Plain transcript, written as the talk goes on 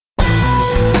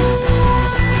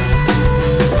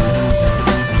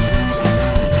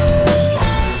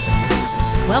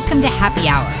Happy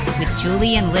Hour with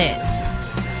Julie and Liz.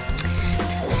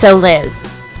 So Liz,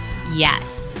 Yes.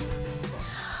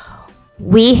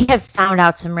 we have found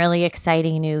out some really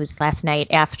exciting news last night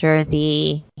after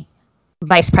the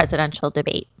vice presidential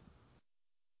debate.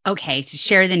 Okay, to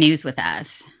share the news with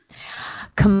us.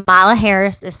 Kamala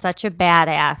Harris is such a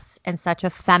badass and such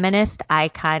a feminist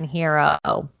icon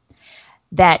hero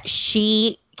that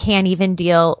she can't even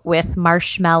deal with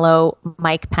marshmallow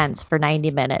Mike Pence for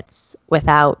 90 minutes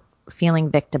without feeling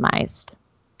victimized.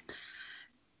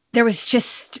 There was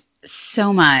just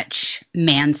so much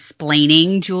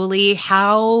mansplaining, Julie.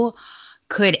 How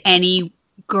could any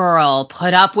girl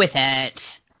put up with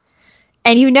it?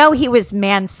 And you know he was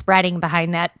man-spreading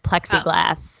behind that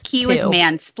plexiglass, He too. was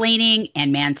mansplaining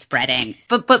and manspreading.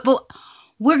 But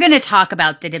we're going to talk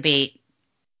about the debate.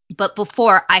 But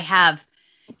before, I have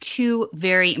two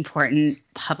very important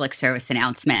public service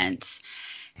announcements.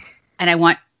 And I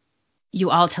want you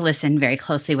all to listen very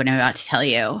closely what I'm about to tell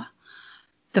you.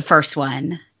 The first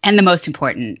one, and the most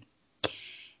important.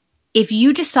 If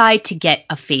you decide to get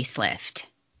a facelift,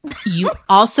 you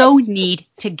also need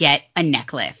to get a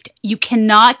neck lift. You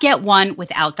cannot get one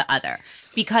without the other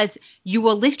because you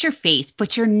will lift your face,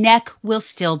 but your neck will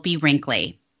still be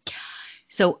wrinkly.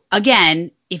 So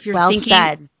again, if you're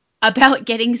thinking about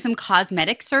getting some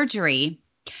cosmetic surgery,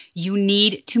 you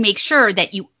need to make sure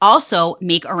that you also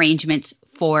make arrangements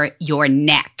for your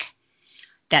neck.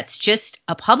 That's just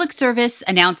a public service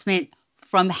announcement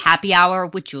from Happy Hour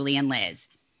with Julie and Liz.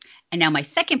 And now my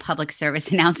second public service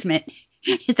announcement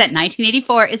is that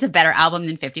 1984 is a better album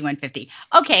than 5150.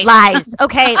 Okay. Lies.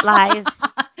 Okay, lies.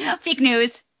 Fake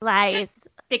news. Lies.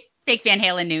 Fake Van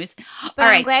Halen news. But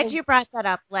I'm glad you brought that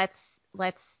up. Let's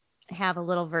have a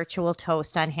little virtual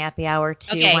toast on Happy Hour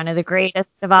to one of the greatest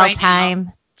of all time.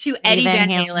 Now, to Eddie Van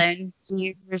Halen.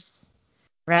 Years.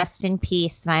 Rest in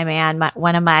peace, my man.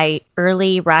 One of my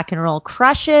early rock and roll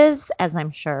crushes, as I'm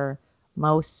sure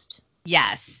most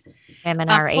women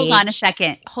our age. Hold on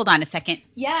a second.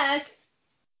 Yes.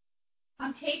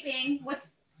 I'm taping. What's...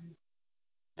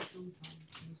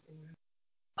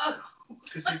 Oh.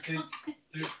 Okay.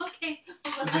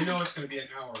 They know it's going to be an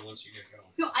hour once you get going.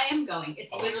 No, I am going.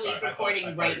 It's literally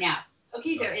recording right now.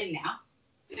 Okay, they're in now.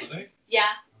 Are they? Yeah.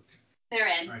 Okay. They're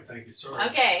in. All right, thank you. Sorry.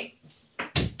 Okay.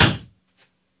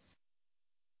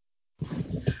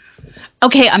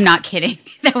 Okay, I'm not kidding.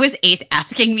 That was Ace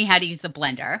asking me how to use the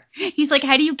blender. He's like,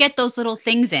 how do you get those little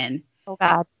things in? Oh,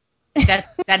 God. That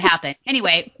happened.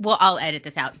 Anyway, I'll edit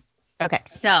this out. Okay.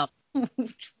 So,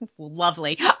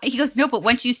 lovely. He goes, no, but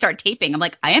once you start taping, I'm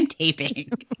like, I am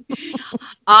taping.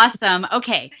 Awesome.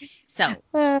 Okay. So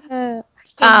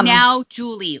now,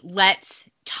 Julie, let's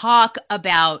talk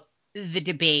about the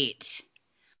debate.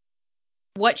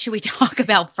 What should we talk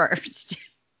about first?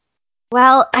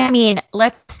 Well, I mean,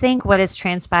 let's think what has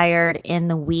transpired in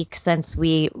the week since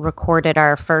we recorded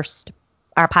our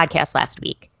podcast last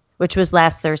week, which was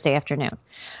last Thursday afternoon.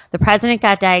 The president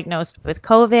got diagnosed with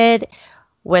COVID,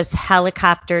 was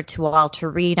helicoptered to Walter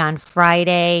Reed on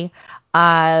Friday.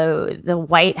 The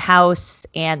White House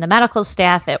and the medical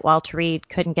staff at Walter Reed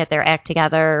couldn't get their act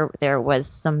together. There was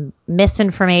some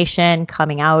misinformation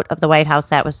coming out of the White House.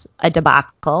 That was a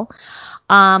debacle.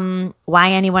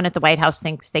 Why anyone at the White House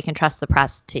thinks they can trust the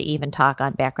press to even talk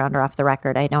on background or off the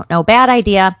record, I don't know. Bad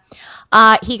idea.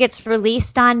 He gets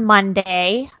released on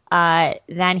Monday.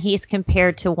 Then he's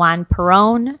compared to Juan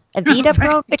Perón, Evita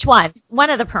Perón. Which one? One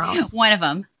of the Peróns. One of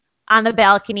them. On the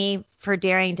balcony for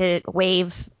daring to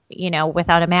wave,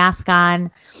 without a mask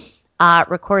on.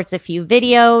 Records a few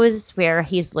videos where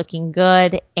he's looking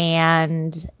good.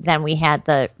 And then we had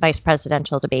the vice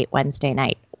presidential debate Wednesday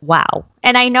night. Wow.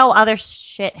 And I know other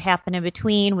shit happened in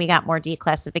between. We got more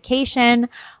declassification,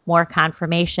 more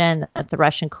confirmation that the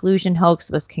Russian collusion hoax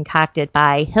was concocted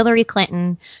by Hillary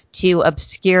Clinton to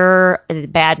obscure the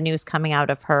bad news coming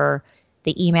out of her,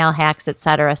 the email hacks,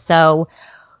 etc. So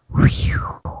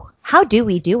how do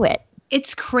we do it?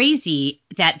 It's crazy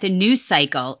that the news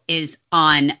cycle is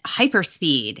on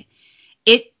hyperspeed.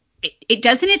 It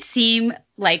doesn't it seem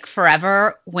like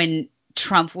forever when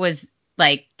Trump was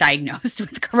diagnosed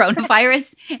with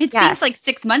coronavirus? It seems like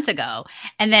 6 months ago.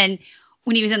 And then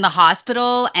when he was in the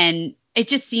hospital, and it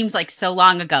just seems like so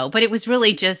long ago, but it was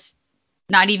really just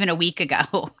not even a week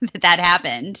ago that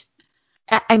happened.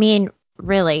 I mean,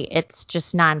 really, it's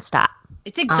just nonstop.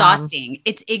 It's exhausting.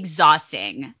 It's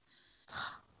exhausting.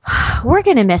 We're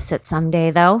going to miss it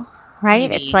someday, though, right?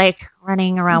 Maybe. It's like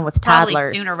running around with toddlers.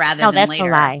 Probably sooner rather than later. No, that's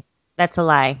a lie. That's a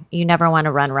lie. You never want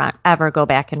to ever go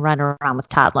back and run around with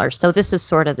toddlers. So this is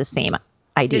sort of the same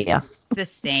idea. It's the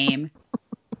same.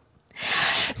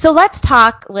 So let's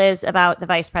talk, Liz, about the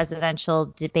vice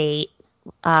presidential debate,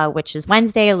 which is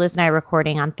Wednesday. Liz and I are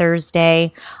recording on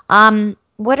Thursday.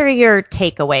 What are your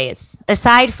takeaways,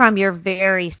 aside from your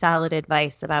very solid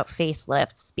advice about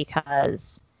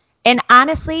facelifts? And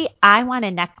honestly, I want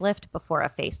a neck lift before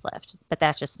a facelift, but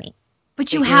that's just me.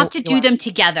 But you have to do them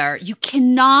together. You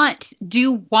cannot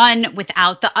do one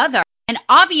without the other. And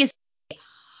obviously,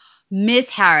 Ms.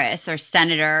 Harris, or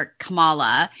Senator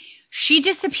Kamala, she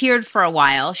disappeared for a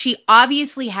while. She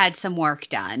obviously had some work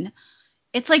done.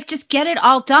 It's like, just get it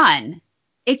all done.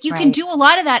 If you can do a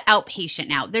lot of that outpatient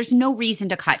now, there's no reason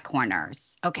to cut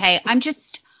corners. Okay.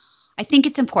 I think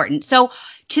it's important. So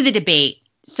to the debate.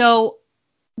 So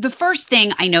the first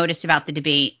thing I noticed about the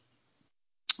debate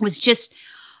was just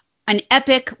an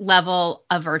epic level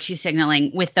of virtue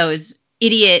signaling with those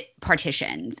idiot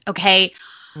partitions. Okay.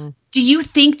 Do you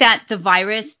think that the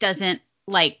virus doesn't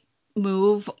like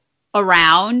move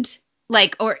around?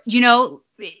 Like, or, you know,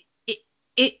 the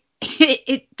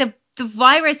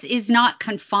virus is not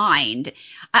confined.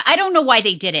 I don't know why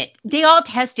they did it. They all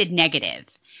tested negative.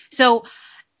 So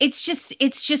it's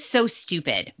just so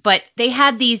stupid. But they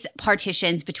had these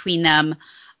partitions between them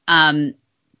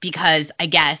because I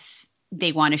guess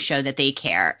they want to show that they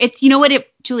care. It's, you know what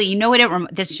it, Julie, you know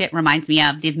what this shit reminds me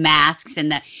of? The masks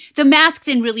and the masks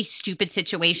in really stupid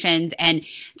situations, and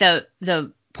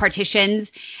the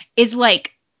partitions is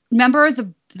like, remember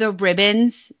the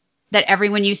ribbons that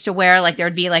everyone used to wear? Like, there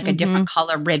would be like a different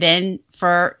color ribbon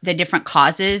for the different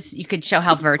causes. You could show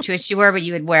how virtuous you were, but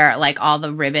you would wear like all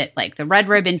the ribbon, like the red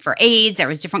ribbon for AIDS. There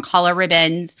was different color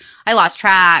ribbons. I lost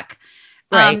track.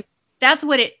 Right. That's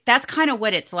kind of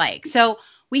what it's like. So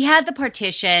we had the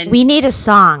partition. We need a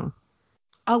song.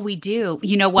 Oh, we do.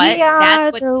 You know what?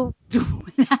 That's what we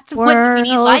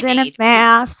need. World in a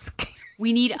mask.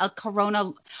 We need a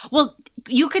corona. Well,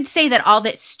 you could say that all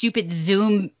that stupid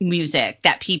Zoom music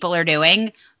that people are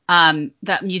doing,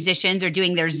 the musicians are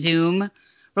doing their Zoom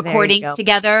recordings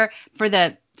together for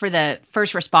the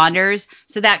first responders.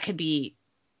 So that could be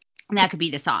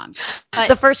the song. But,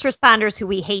 the first responders who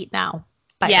we hate now,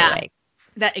 by the way.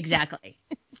 That exactly.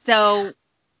 So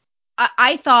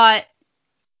I thought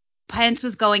Pence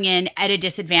was going in at a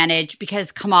disadvantage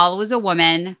because Kamala was a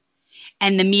woman.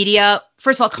 And the media,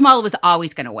 first of all, Kamala was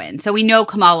always going to win. So we know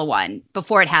Kamala won.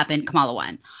 Before it happened, Kamala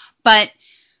won. But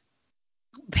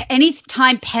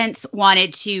anytime Pence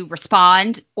wanted to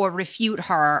respond or refute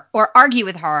her or argue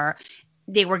with her,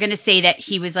 they were going to say that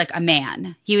he was like a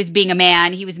man. He was being a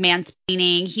man. He was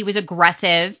mansplaining. He was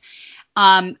aggressive.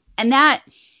 And that,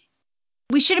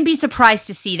 we shouldn't be surprised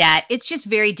to see that. It's just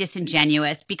very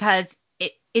disingenuous because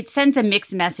it sends a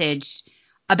mixed message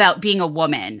about being a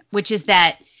woman, which is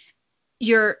that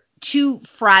you're too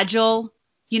fragile,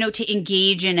 you know, to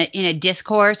engage in a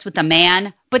discourse with a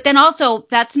man. But then also,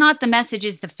 that's not the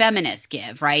messages the feminists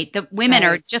give, right? The women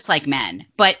are just like men,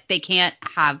 but they can't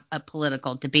have a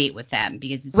political debate with them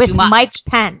because it's too much. Mike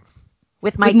Pence.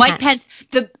 With Mike Pence,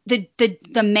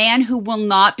 the man who will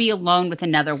not be alone with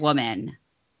another woman,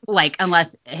 like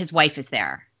unless his wife is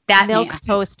there. That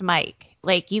milquetoast Mike.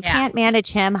 Like, you can't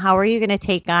manage him. How are you going to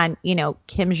take on, you know,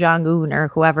 Kim Jong-un or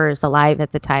whoever is alive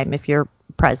at the time if you're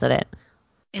president?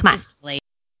 There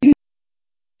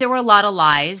were a lot of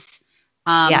lies.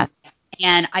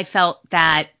 And I felt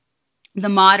that the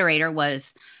moderator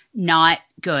was not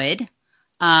good.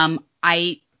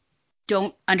 I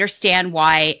don't understand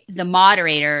why the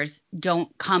moderators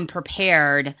don't come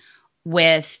prepared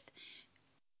with,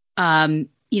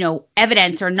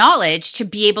 evidence or knowledge to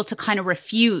be able to kind of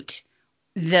refute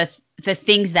the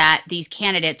things that these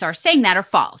candidates are saying that are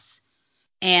false.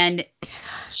 And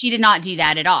she did not do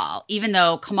that at all, even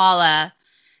though Kamala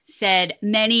said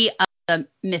many of the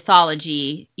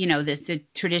mythology, you know, the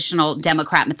traditional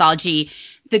Democrat mythology,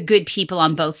 the good people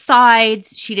on both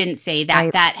sides. She didn't say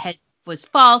that was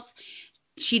false.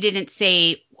 She didn't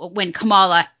say, when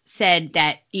Kamala said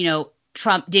that, you know,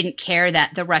 Trump didn't care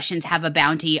that the Russians have a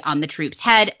bounty on the troops'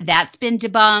 head. That's been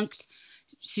debunked.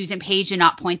 Susan Page did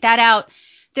not point that out.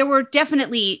 There were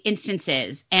definitely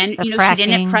instances, and she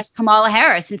didn't press Kamala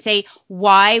Harris and say,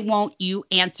 why won't you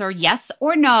answer yes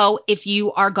or no if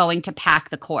you are going to pack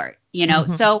the court? You know,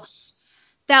 so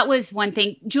that was one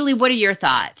thing. Julie, what are your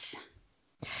thoughts?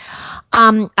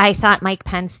 I thought Mike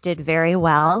Pence did very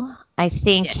well. I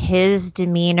think his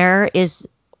demeanor is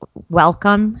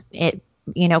welcome.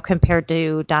 Compared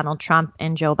to Donald Trump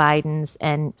and Joe Biden's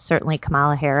and certainly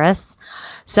Kamala Harris.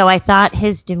 So I thought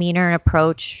his demeanor and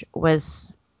approach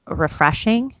was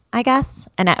refreshing, I guess.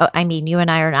 And I mean, you and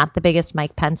I are not the biggest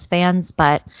Mike Pence fans,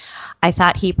 but I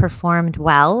thought he performed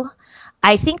well.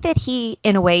 I think that he,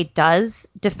 in a way, does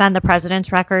defend the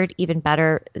president's record even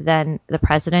better than the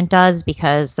president does,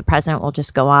 because the president will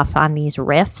just go off on these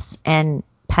riffs and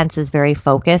Pence is very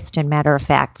focused and matter of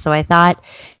fact. So I thought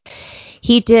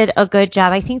he did a good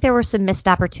job. I think there were some missed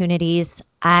opportunities.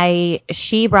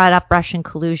 She brought up Russian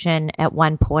collusion at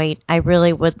one point. I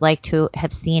really would like to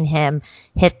have seen him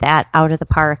hit that out of the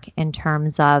park in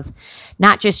terms of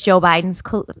not just Joe Biden's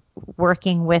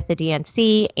working with the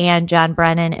DNC and John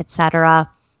Brennan, et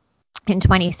cetera, in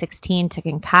 2016 to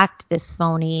concoct this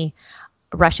phony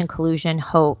Russian collusion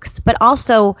hoax, but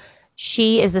also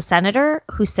she is the senator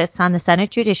who sits on the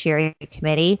Senate Judiciary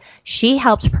Committee. She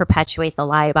helped perpetuate the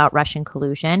lie about Russian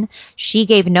collusion. She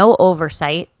gave no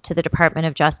oversight to the Department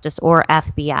of Justice or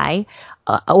FBI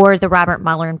or the Robert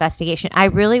Mueller investigation. I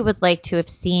really would like to have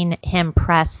seen him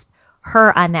press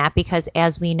her on that, because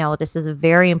as we know, this is a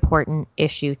very important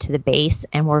issue to the base,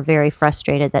 and we're very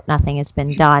frustrated that nothing has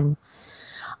been done,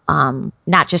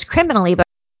 not just criminally, but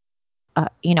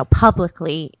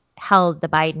publicly held the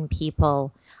Biden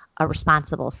people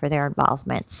responsible for their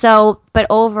involvement. So, but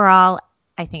overall,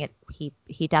 I think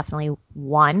he definitely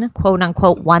won, quote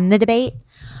unquote, won the debate.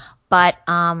 But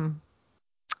now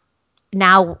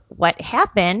what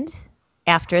happened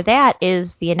after that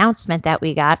is the announcement that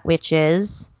we got, which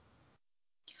is,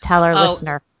 tell our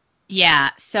listener. Yeah.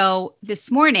 So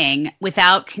this morning,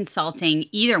 without consulting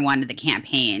either one of the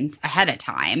campaigns ahead of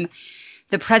time,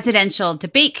 the Presidential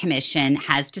Debate Commission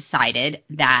has decided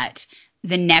that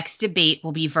the next debate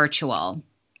will be virtual.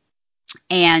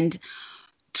 And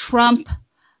Trump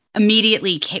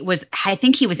immediately I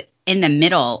think he was in the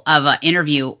middle of an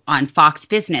interview on Fox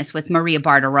Business with Maria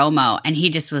Bartiromo, and he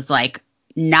just was like,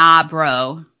 nah,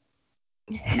 bro.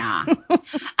 Nah.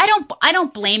 I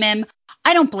don't blame him.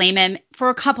 I don't blame him for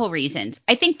a couple reasons.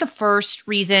 I think the first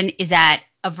reason is that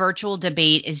a virtual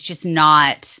debate is just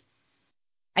not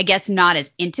as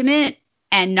intimate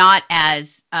and not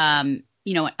as,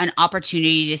 an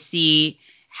opportunity to see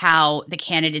how the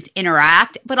candidates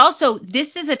interact. But also,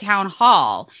 this is a town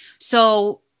hall,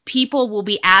 so people will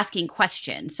be asking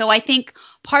questions. So I think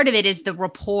part of it is the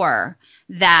rapport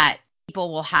that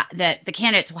people will have, that the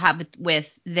candidates will have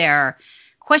with their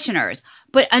questioners.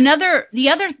 But the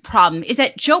other problem is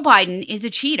that Joe Biden is a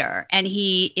cheater, and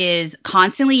he is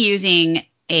constantly using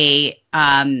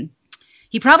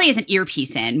he probably has an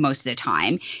earpiece in most of the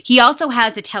time. He also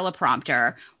has a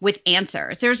teleprompter with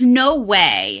answers. There's no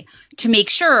way to make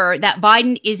sure that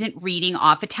Biden isn't reading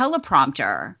off a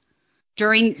teleprompter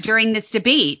during this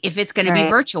debate if it's going to be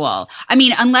virtual. I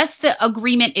mean, unless the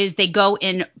agreement is they go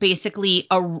in basically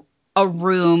a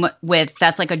room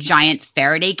that's like a giant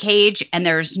Faraday cage, and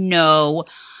there's no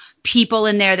people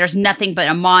in there. There's nothing but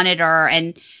a monitor,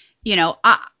 and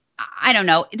I don't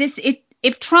know.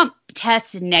 If Trump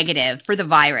tests negative for the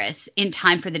virus in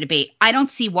time for the debate, I don't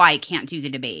see why he can't do the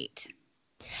debate.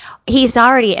 He's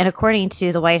already, and according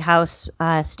to the White House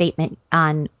statement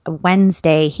on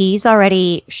Wednesday, he's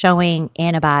already showing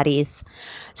antibodies.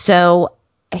 So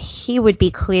he would be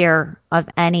clear of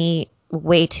any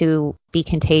way to be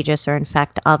contagious or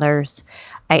infect others.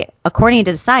 According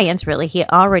to the science, really, he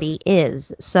already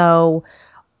is. So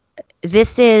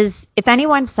this is, if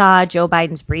anyone saw Joe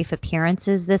Biden's brief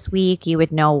appearances this week, you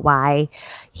would know why.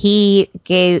 He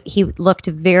looked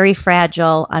very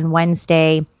fragile on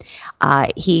Wednesday.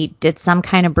 He did some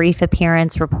kind of brief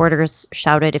appearance. Reporters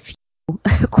shouted a few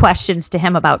questions to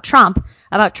him about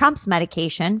Trump's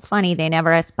medication. Funny, they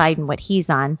never asked Biden what he's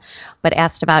on, but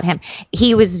asked about him.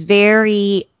 He was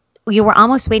you were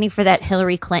almost waiting for that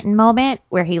Hillary Clinton moment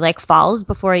where he falls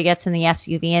before he gets in the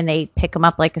SUV and they pick him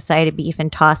up like a side of beef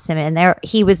and toss him in there.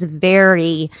 He's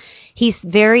very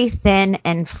thin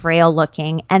and frail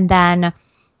looking. And then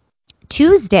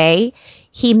Tuesday,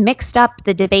 he mixed up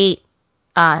the debate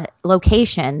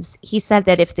locations. He said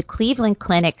that if the Cleveland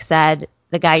Clinic said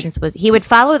the guidance was, he would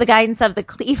follow the guidance of the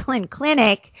Cleveland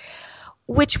Clinic,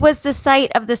 which was the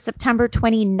site of the September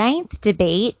 29th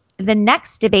debate. The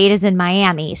next debate is in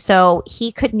Miami, so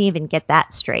he couldn't even get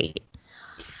that straight.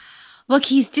 Look,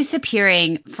 he's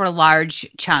disappearing for large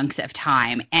chunks of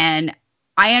time, and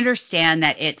I understand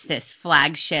that it's this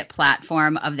flagship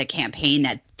platform of the campaign,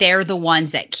 that they're the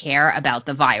ones that care about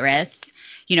the virus.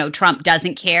 Trump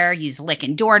doesn't care. He's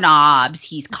licking doorknobs.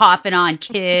 He's coughing on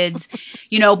kids,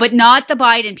 but not the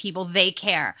Biden people. They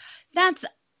care. That's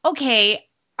okay.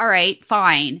 All right,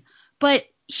 fine. But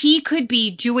he could be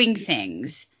doing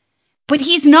things. But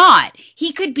he's not.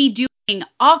 He could be doing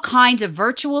all kinds of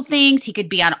virtual things. He could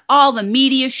be on all the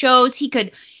media shows. He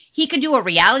could do a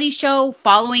reality show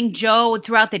following Joe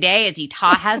throughout the day as he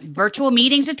has virtual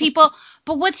meetings with people.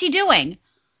 But what's he doing?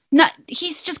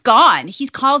 he's just gone. He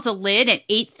calls the lid at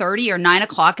 8:30 or 9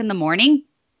 o'clock in the morning.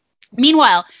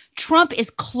 Meanwhile, Trump is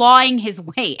clawing his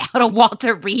way out of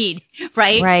Walter Reed,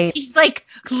 right? Right. He's like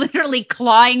literally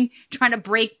clawing, trying to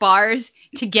break bars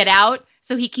to get out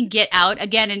so he can get out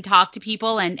again and talk to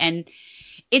people. And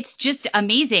it's just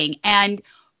amazing. And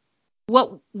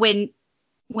when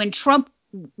Trump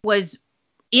was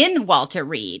in Walter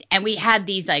Reed and we had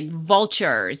these like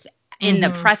vultures in the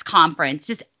press conference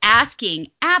just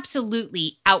asking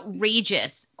absolutely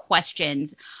outrageous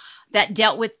questions that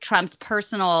dealt with Trump's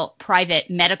personal private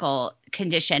medical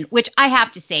condition, which I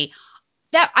have to say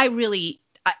that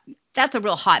that's a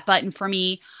real hot button for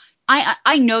me.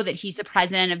 I know that he's the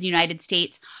president of the United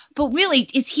States, but really,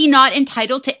 is he not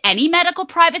entitled to any medical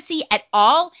privacy at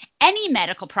all? Any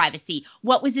medical privacy?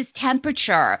 What was his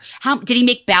temperature? How did he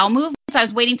make bowel movements? I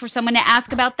was waiting for someone to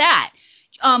ask about that.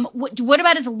 What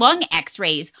about his lung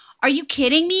X-rays? Are you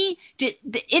kidding me?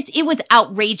 It was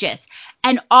outrageous,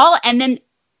 and then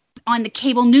on the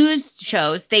cable news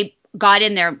shows, they got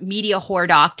in their media whore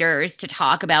doctors to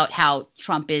talk about how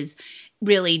Trump is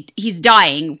he's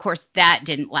dying. Of course, that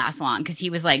didn't last long because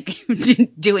he was like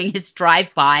doing his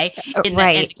drive-by in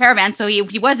the caravan. So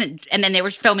he wasn't, and then they were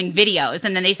filming videos.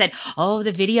 And then they said, oh,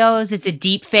 the videos, it's a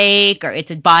deep fake or it's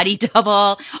a body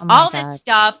double, this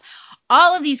stuff.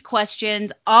 All of these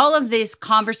questions, all of these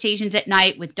conversations at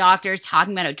night with doctors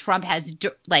talking about how Trump has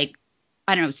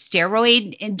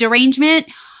steroid derangement.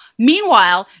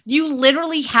 Meanwhile, you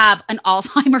literally have an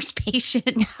Alzheimer's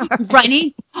patient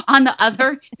running on the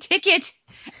other ticket,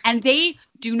 and they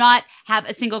do not have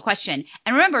a single question.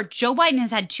 And remember, Joe Biden has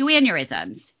had 2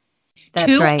 aneurysms.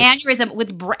 That's right.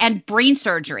 Aneurysm and brain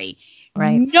surgery.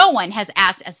 Right. No one has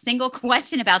asked a single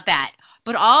question about that.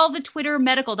 But all the Twitter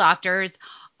medical doctors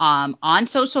on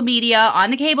social media, on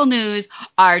the cable news,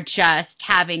 are just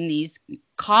having these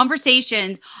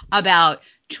conversations about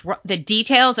the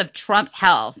details of Trump's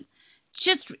health.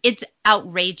 It's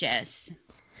outrageous.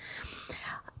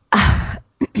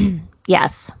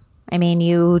 Yes. I mean,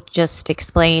 you just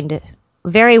explained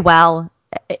very well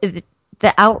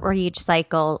the outreach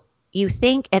cycle. You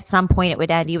think at some point it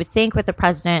would end. You would think with the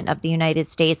president of the United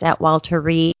States at Walter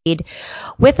Reed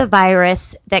with a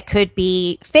virus that could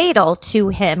be fatal to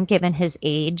him given his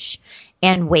age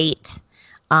and weight,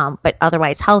 but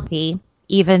otherwise healthy,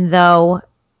 even though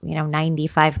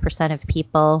 95% of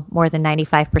people, more than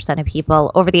 95% of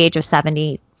people over the age of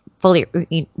 70 fully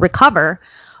recover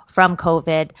from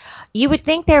COVID. You would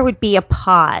think there would be a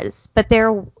pause, but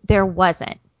there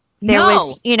wasn't. There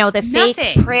was, the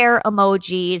fake prayer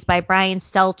emojis by Brian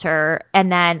Stelter,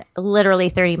 and then literally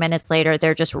 30 minutes later,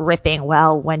 they're just ripping,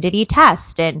 well, when did he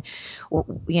test? And,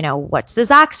 what's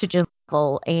his oxygen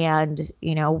level? And,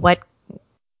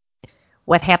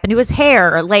 what happened to his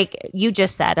hair? Like you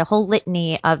just said, a whole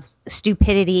litany of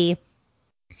stupidity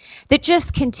that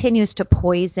just continues to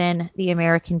poison the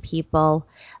American people,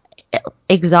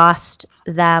 exhaust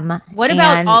them. What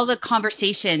about all the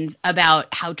conversations about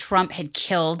how Trump had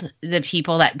killed the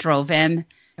people that drove him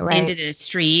into the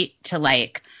street to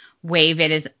like wave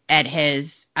at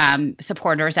his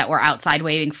supporters that were outside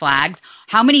waving flags?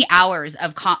 How many hours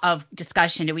of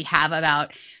discussion do we have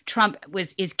about Trump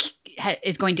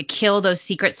is going to kill those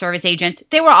Secret Service agents?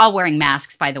 They were all wearing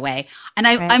masks, by the way. And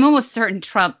I'm almost certain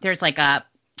there's like a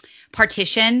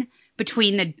partition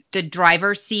between the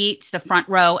driver's seats, the front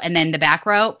row, and then the back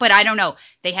row. But I don't know.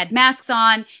 They had masks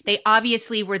on. They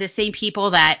obviously were the same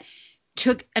people that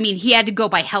he had to go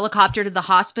by helicopter to the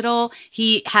hospital.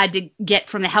 He had to get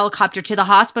from the helicopter to the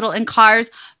hospital in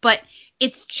cars. But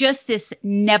it's just this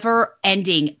never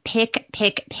ending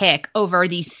pick over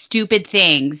these stupid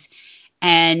things.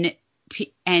 And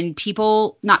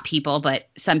people, not people, but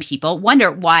some people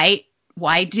wonder why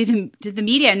did the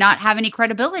media not have any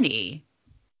credibility?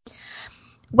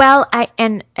 Well,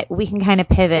 we can kind of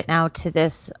pivot now to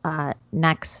this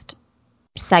next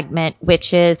segment,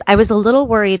 which is I was a little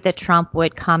worried that Trump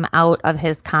would come out of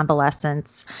his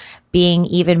convalescence being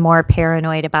even more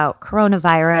paranoid about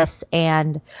coronavirus.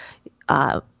 And,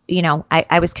 I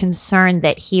was concerned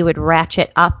that he would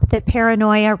ratchet up the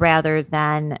paranoia rather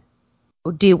than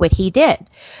do what he did,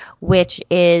 which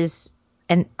is,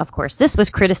 and of course, this was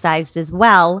criticized as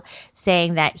well,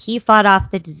 saying that he fought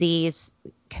off the disease,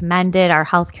 commended our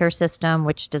healthcare system,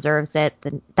 which deserves it,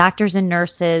 the doctors and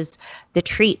nurses, the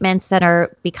treatments that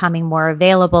are becoming more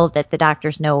available that the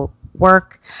doctors know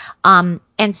work. And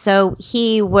so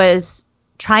he was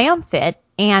triumphant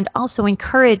and also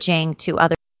encouraging to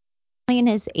others in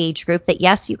his age group that,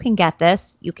 yes, you can get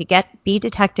this, you could be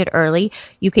detected early,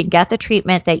 you can get the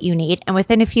treatment that you need, and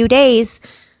within a few days,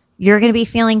 you're going to be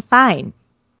feeling fine.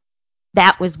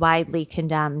 that was widely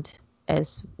condemned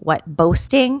as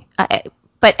boasting.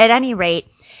 But at any rate,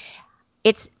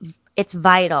 it's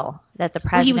vital that the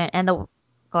president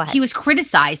go ahead. He was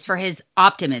criticized for his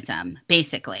optimism,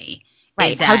 basically.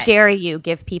 Right. How dare you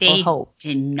give people hope?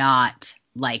 They did not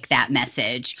like that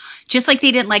message. Just like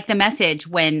they didn't like the message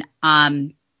when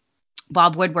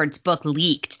Bob Woodward's book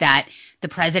leaked that the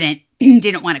president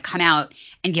didn't want to come out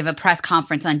and give a press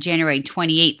conference on January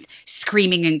 28th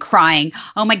screaming and crying,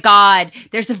 oh my God,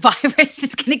 there's a virus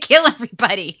that's going to kill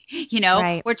everybody,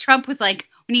 Right. Where Trump was like,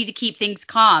 we need to keep things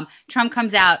calm. Trump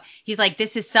comes out. He's like,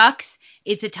 this sucks.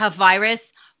 It's a tough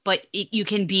virus, but you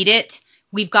can beat it.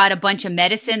 We've got a bunch of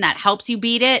medicine that helps you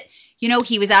beat it.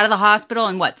 He was out of the hospital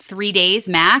in 3 days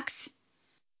max?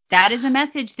 That is a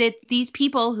message that these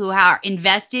people who are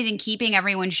invested in keeping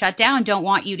everyone shut down don't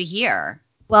want you to hear.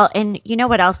 Well, and you know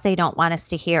what else they don't want us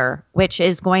to hear, which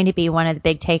is going to be one of the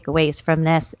big takeaways from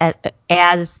this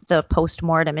as the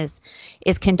postmortem is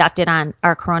conducted on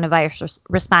our coronavirus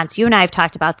response. You and I have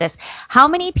talked about this. How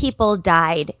many people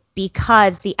died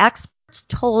because the experts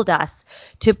told us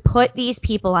to put these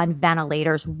people on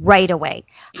ventilators right away?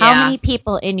 How many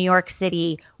people in New York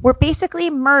City were basically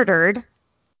murdered?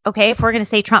 Okay, if we're going to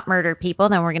say Trump murdered people,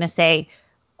 then we're going to say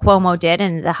Cuomo did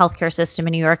in the healthcare system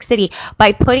in New York City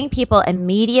by putting people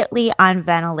immediately on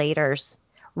ventilators,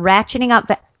 ratcheting up.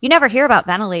 You never hear about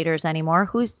ventilators anymore.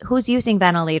 Who's using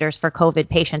ventilators for COVID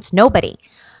patients? Nobody,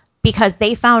 because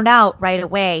they found out right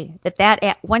away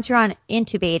that once you're on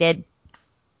intubated,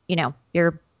 you're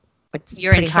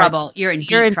in trouble. You're in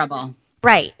deep trouble.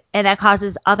 Right, and that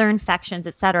causes other infections,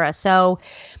 et cetera. So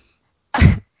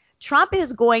Trump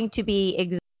is going to be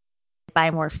examined by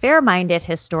more fair-minded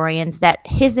historians that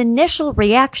his initial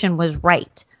reaction was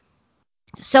right.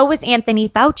 So was Anthony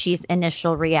Fauci's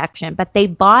initial reaction, but they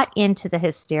bought into the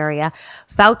hysteria.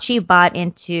 Fauci bought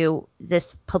into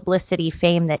this publicity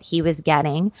fame that he was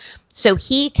getting. So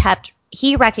he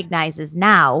recognizes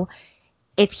now,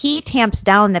 if he tamps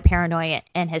down the paranoia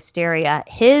and hysteria,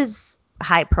 his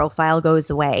high profile goes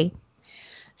away.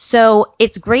 So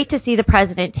it's great to see the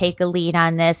president take a lead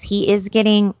on this. He is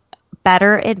getting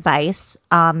better advice.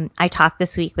 I talked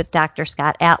this week with Dr.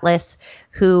 Scott Atlas,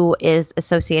 who is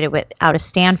associated out of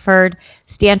Stanford.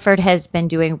 Stanford has been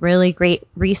doing really great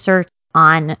research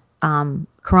on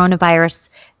coronavirus.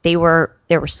 There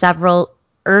were several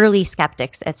early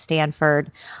skeptics at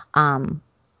Stanford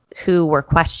who were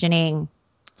questioning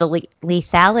the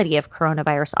lethality of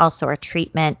coronavirus, also our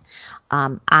treatment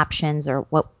options, or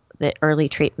what the early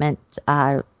treatment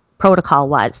protocol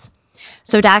was.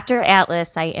 So Dr.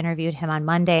 Atlas, I interviewed him on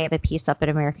Monday. I have a piece up at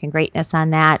American Greatness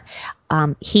on that.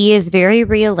 He is very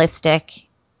realistic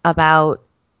about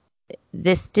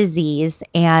this disease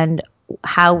and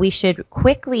how we should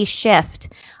quickly shift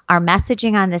our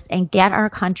messaging on this and get our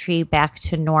country back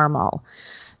to normal.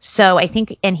 So I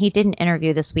think, and he did an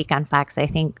interview this week on Fox. I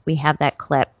think we have that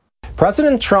clip.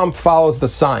 President Trump follows the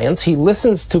science. He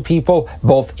listens to people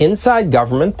both inside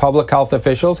government, public health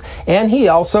officials, and he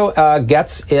also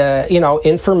gets,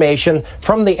 information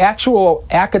from the actual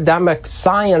academic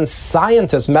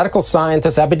scientists, medical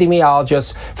scientists,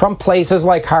 epidemiologists from places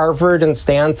like Harvard and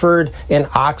Stanford and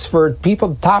Oxford,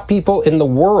 top people in the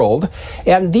world.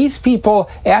 And these people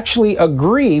actually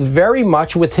agree very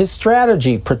much with his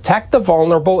strategy. Protect the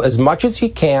vulnerable as much as you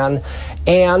can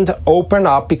and open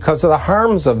up because of the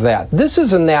harms of that. This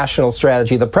is a national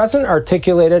strategy. The president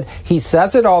articulated, he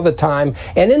says it all the time,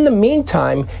 and in the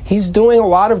meantime, he's doing a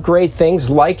lot of great things,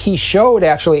 like he showed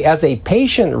actually as a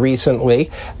patient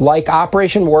recently, like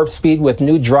Operation Warp Speed with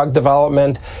new drug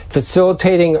development,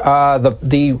 facilitating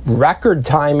the record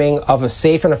timing of a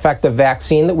safe and effective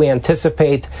vaccine that we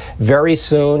anticipate very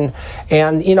soon.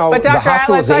 And, the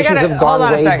hospitalizations have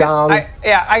gone way down.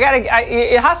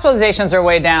 Hospitalizations are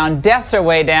way down. Deaths are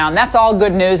way down. That's all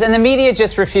good news. And the media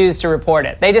just refused to report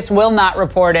it. They just will not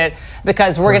report it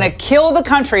because we're going to kill the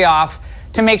country off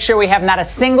to make sure we have not a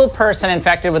single person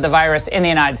infected with the virus in the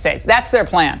United States. That's their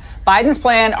plan. Biden's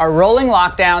plan are rolling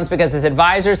lockdowns because his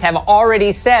advisors have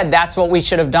already said that's what we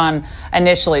should have done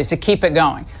initially, is to keep it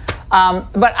going.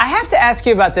 But I have to ask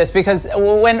you about this, because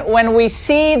when we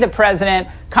see the president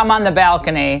come on the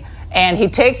balcony and he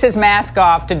takes his mask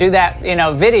off to do that,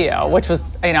 video, which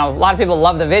was, a lot of people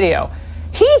love the video.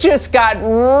 He just got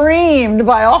reamed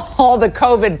by all the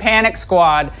COVID panic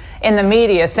squad in the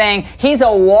media, saying he's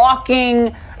a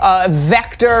walking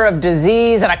vector of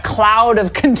disease and a cloud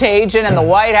of contagion in the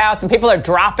White House, and people are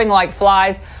dropping like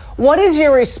flies. What is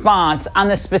your response on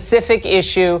the specific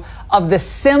issue of the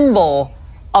symbol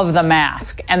of the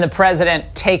mask and the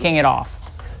president taking it off?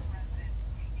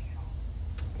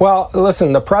 Well,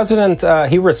 listen, the president,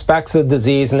 he respects the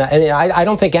disease, and I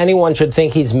don't think anyone should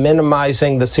think he's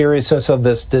minimizing the seriousness of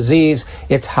this disease.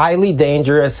 It's highly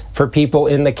dangerous for people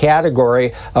in the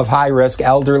category of high risk,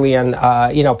 elderly, and,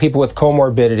 people with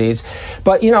comorbidities.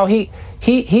 But,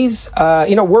 he's,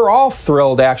 we're all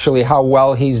thrilled, actually, how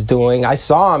well he's doing. I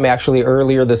saw him, actually,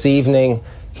 earlier this evening.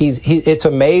 It's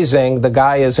amazing. The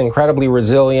guy is incredibly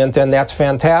resilient, and that's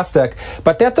fantastic.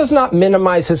 But that does not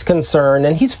minimize his concern,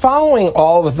 and he's following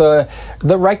all of the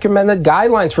recommended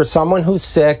guidelines for someone who's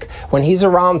sick. When he's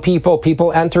around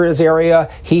people enter his area,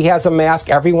 he has a mask,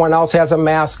 everyone else has a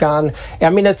mask on.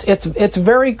 I mean, it's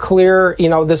very clear,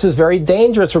 this is very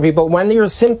dangerous for people. When you're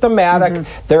symptomatic,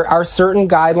 there are certain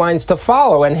guidelines to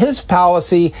follow, and his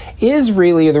policy is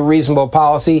really the reasonable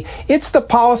policy. It's the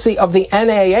policy of the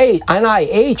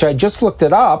NIH. I just looked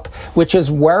it up, which is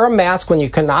wear a mask when you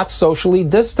cannot socially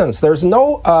distance. There's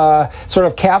no sort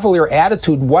of cavalier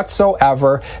attitude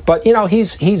whatsoever. But he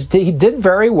did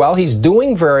very well. He's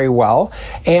doing very well,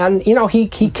 and he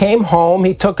came home.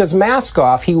 He took his mask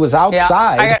off. He was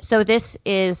outside. Yeah, so this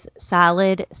is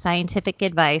solid scientific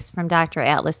advice from Dr.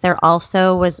 Atlas. There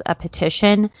also was a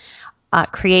petition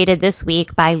created this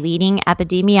week by leading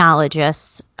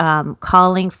epidemiologists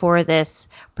calling for this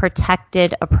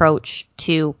protected approach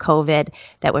to COVID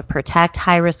that would protect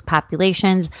high-risk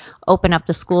populations, open up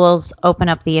the schools, open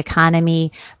up the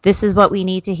economy. This is what we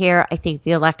need to hear. I think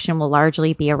the election will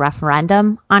largely be a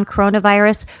referendum on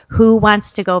coronavirus. Who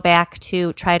wants to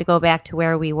try to go back to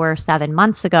where we were 7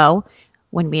 months ago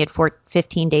when we had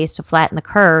 15 days to flatten the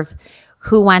curve?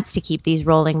 Who wants to keep these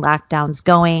rolling lockdowns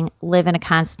going, live in a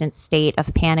constant state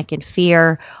of panic and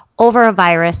fear over a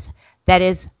virus that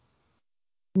is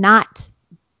not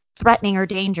threatening or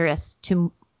dangerous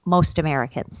to most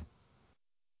Americans?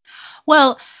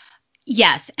 Well,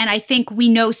 yes, and I think we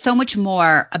know so much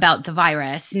more about the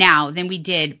virus now than we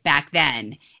did back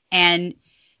then. And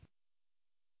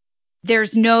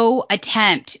there's no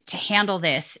attempt to handle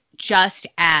this just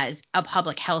as a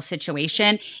public health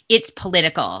situation. It's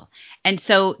political. And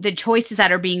so the choices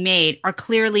that are being made are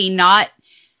clearly not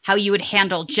how you would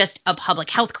handle just a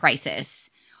public health crisis,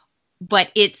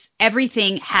 but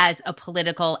everything has a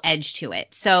political edge to it.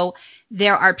 So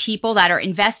there are people that are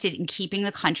invested in keeping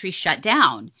the country shut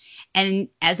down and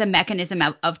as a mechanism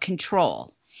of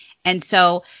control. And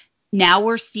so now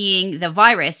we're seeing the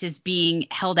virus is being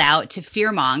held out to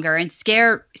fearmonger and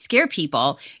scare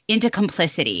people into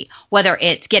complicity, whether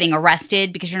it's getting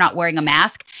arrested because you're not wearing a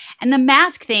mask. And the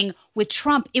mask thing with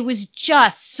Trump, it was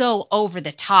just so over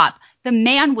the top. The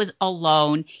man was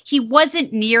alone. He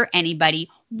wasn't near anybody.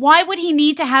 Why would he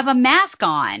need to have a mask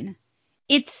on?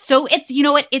 It's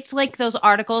like those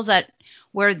articles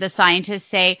where the scientists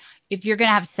say, if you're going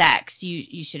to have sex,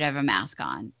 you should have a mask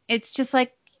on. It's just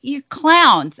like, you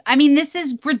clowns. I mean, this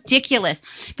is ridiculous.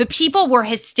 But people were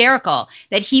hysterical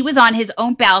that he was on his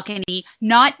own balcony,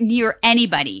 not near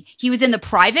anybody. He was in the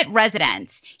private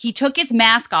residence. He took his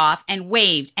mask off and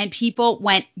waved, and people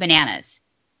went bananas.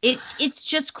 It's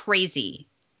just crazy.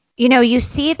 You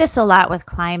see this a lot with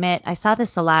climate. I saw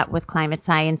this a lot with climate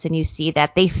science, and you see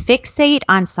that they fixate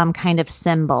on some kind of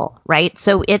symbol, right?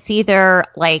 So it's either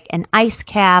like an ice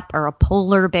cap or a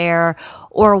polar bear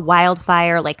or a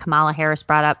wildfire, like Kamala Harris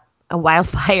brought up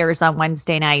wildfires on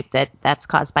Wednesday night that's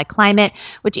caused by climate,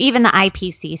 which even the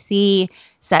IPCC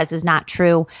says is not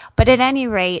true. But at any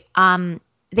rate,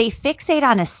 they fixate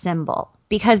on a symbol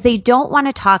because they don't want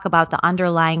to talk about the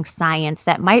underlying science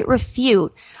that might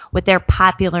refute what their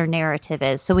popular narrative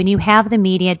is. So when you have the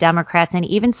media, Democrats, and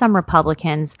even some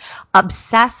Republicans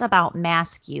obsess about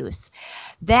mask use,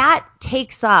 that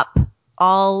takes up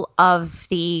all of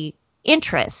the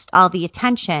interest, all the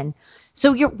attention.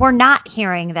 So we're not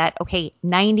hearing that,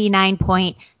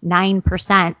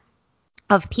 99.9%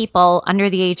 of people under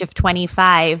the age of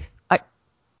 25,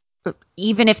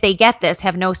 even if they get this,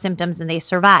 have no symptoms and they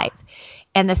survive.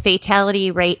 And the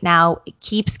fatality rate now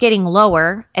keeps getting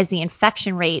lower as the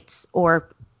infection rates or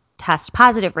test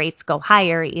positive rates go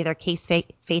higher, either case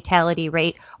fatality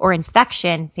rate or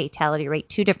infection fatality rate,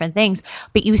 two different things.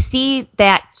 But you see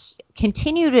that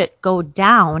continue to go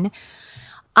down.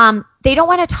 They don't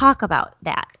want to talk about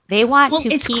that. They want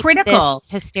to keep this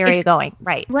hysteria going.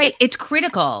 Right. Right. It's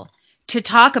critical to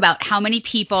talk about how many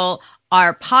people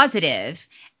are positive,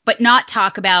 but not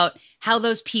talk about how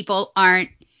those people aren't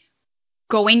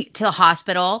going to the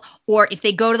hospital, or if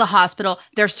they go to the hospital,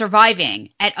 they're surviving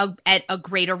at a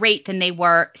greater rate than they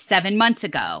were 7 months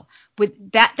ago.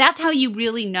 With that's how you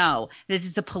really know this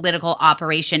is a political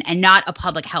operation and not a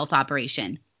public health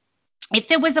operation.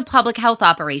 If it was a public health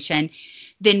operation,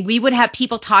 then we would have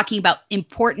people talking about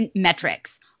important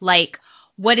metrics like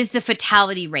what is the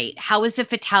fatality rate? How is the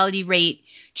fatality rate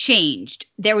changed?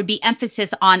 There would be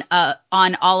emphasis on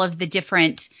all of the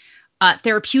different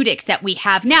therapeutics that we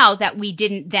have now that we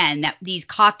didn't then, that these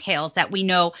cocktails that we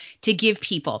know to give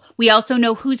people. We also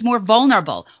know who's more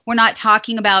vulnerable. We're not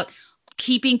talking about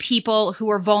keeping people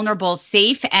who are vulnerable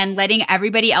safe and letting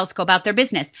everybody else go about their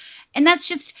business. And that's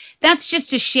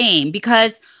just a shame,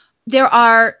 because there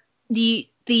are the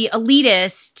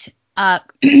elitist,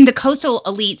 the coastal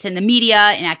elites in the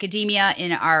media, in academia,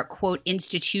 in our, quote,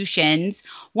 institutions,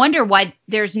 wonder why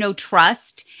there's no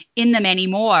trust in them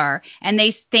anymore. And they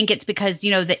think it's because,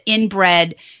 the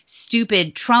inbred,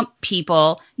 stupid Trump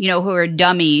people, who are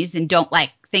dummies and don't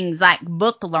like things like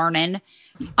book learning,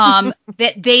 that's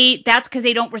because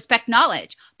they don't respect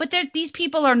knowledge. But these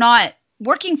people are not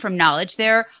working from knowledge.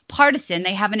 They're partisan.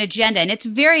 They have an agenda. And it's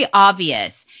very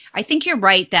obvious. I think you're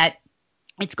right that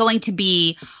it's going to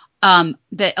be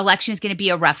the election is going to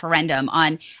be a referendum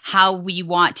on how we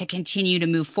want to continue to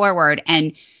move forward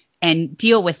and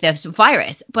deal with this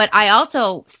virus. But I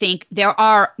also think there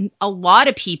are a lot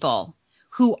of people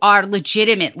who are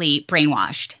legitimately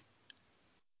brainwashed.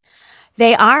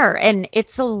 They are, and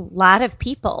it's a lot of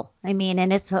people.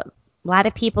 And it's a lot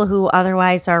of people who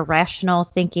otherwise are rational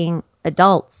thinking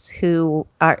adults who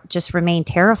just remain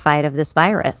terrified of this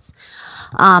virus.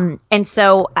 And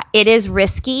so it is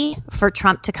risky for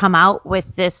Trump to come out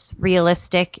with this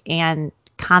realistic and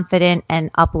confident and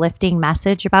uplifting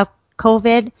message about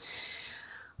COVID,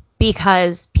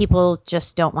 because people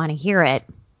just don't want to hear it.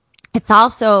 It's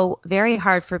also very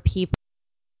hard for people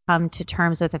to come to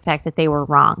terms with the fact that they were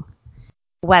wrong.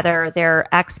 Whether they're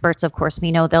experts, of course,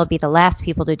 we know they'll be the last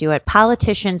people to do it.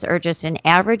 Politicians are just an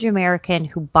average American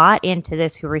who bought into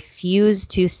this, who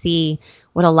refused to see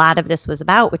what a lot of this was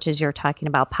about, which is you're talking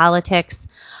about politics.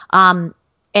 And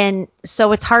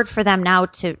so it's hard for them now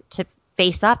to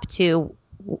face up to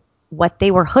what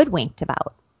they were hoodwinked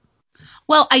about.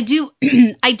 Well, I do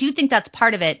think that's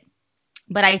part of it.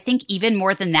 But I think even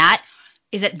more than that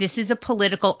is that this is a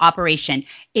political operation.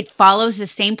 It follows the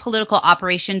same political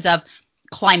operations of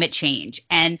climate change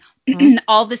and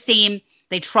all the same.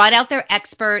 They trot out their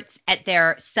experts at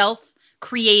their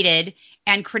self-created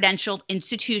and credentialed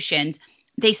institutions.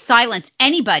 They silence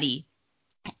anybody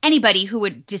who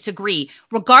would disagree,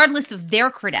 regardless of their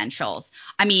credentials.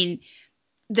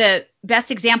 The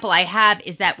best example I have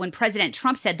is that when President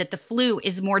Trump said that the flu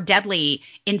is more deadly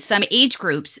in some age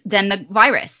groups than the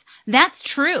virus. That's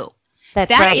true. That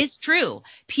right. is true.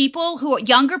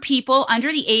 Younger people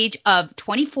under the age of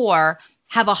 24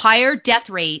 have a higher death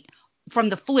rate from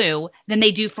the flu than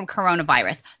they do from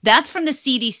coronavirus. That's from the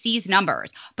CDC's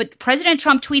numbers. But President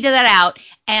Trump tweeted that out,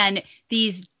 and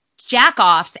these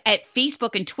jackoffs at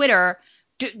Facebook and Twitter,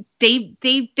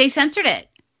 they censored it,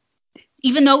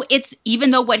 even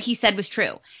though what he said was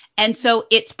true. And so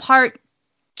it's part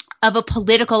of a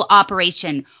political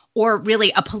operation, or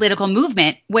really a political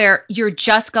movement, where you're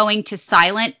just going to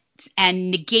silence and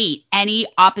negate any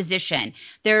opposition.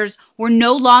 We're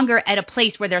no longer at a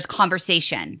place where there's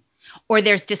conversation or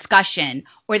there's discussion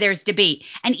or there's debate.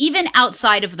 And even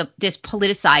outside of this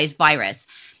politicized virus,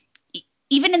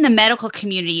 even in the medical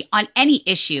community on any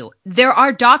issue, there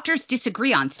are doctors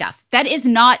disagree on stuff. That is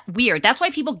not weird. That's why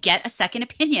people get a second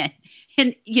opinion.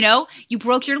 And, you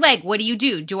broke your leg. What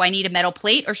do? Do I need a metal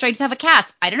plate, or should I just have a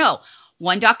cast? I don't know.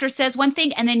 One doctor says one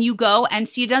thing, and then you go and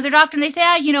see another doctor and they say,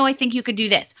 I think you could do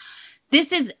this.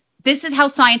 This is how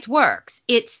science works.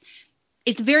 It's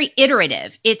very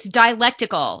iterative. It's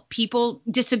dialectical. People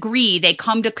disagree. They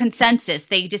come to consensus.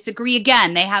 They disagree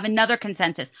again. They have another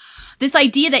consensus. This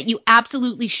idea that you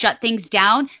absolutely shut things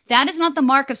down, that is not the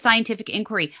mark of scientific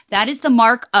inquiry. That is the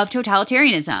mark of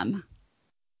totalitarianism.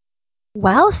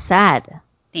 Well said.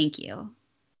 Thank you.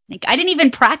 I didn't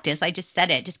even practice. I just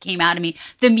said it. It just came out of me.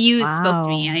 The muse spoke to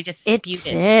me, and I just spewed it.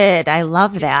 It did. I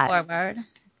love that. Forward.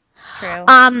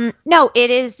 True. No, it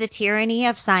is the tyranny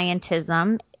of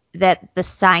scientism, that the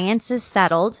science is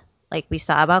settled, like we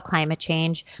saw about climate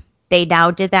change. They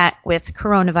now did that with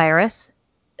coronavirus.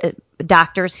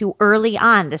 Doctors who early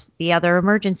on, the other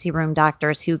emergency room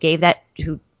doctors who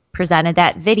presented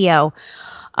that video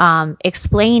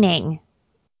explaining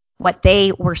what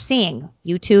they were seeing.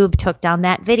 YouTube took down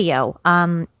that video.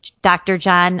 Dr.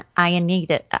 John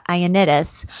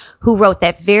Ioannidis, who wrote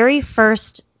that very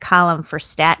first column for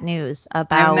Stat News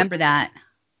about. I remember that.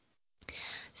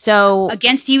 So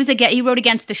he wrote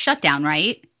against the shutdown,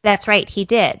 right? That's right, he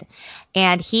did,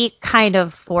 and he kind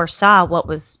of foresaw what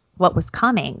was what was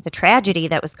coming, the tragedy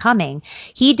that was coming.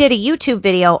 He did a YouTube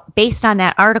video based on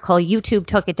that article. YouTube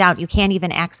took it down. You can't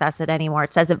even access it anymore.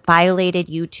 It says it violated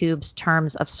YouTube's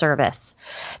terms of service.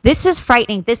 This is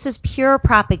frightening. This is pure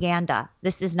propaganda.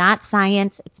 This is not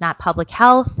science. It's not public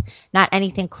health, not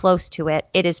anything close to it.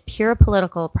 It is pure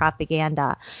political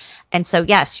propaganda. And so,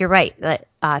 yes, you're right that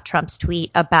Trump's tweet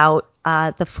about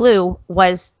the flu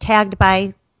was tagged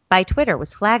by Twitter,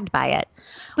 was flagged by it.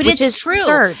 But which it's is true.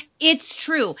 absurd. It's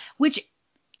true. Which,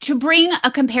 to bring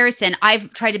a comparison,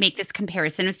 I've tried to make this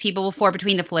comparison with people before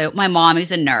between the flu. My mom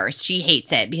is a nurse. She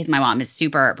hates it because my mom is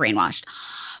super brainwashed.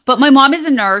 But my mom is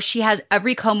a nurse. She has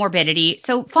every comorbidity.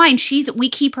 So fine, we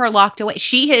keep her locked away.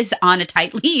 She is on a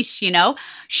tight leash, you know.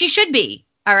 She should be.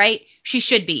 All right. She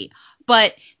should be.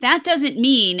 But that doesn't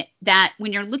mean that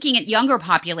when you're looking at younger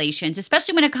populations,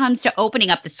 especially when it comes to opening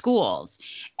up the schools,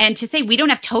 and to say we don't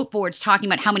have tote boards talking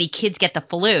about how many kids get the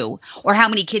flu or how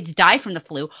many kids die from the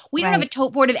flu. We don't have a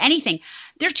tote board of anything.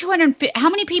 There's 250. How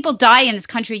many people die in this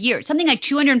country a year? Something like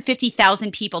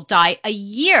 250,000 people die a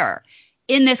year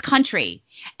in this country.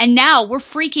 And now we're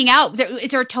freaking out.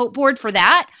 Is there a tote board for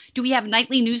that? Do we have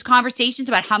nightly news conversations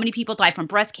about how many people die from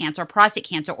breast cancer, or prostate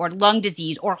cancer, or lung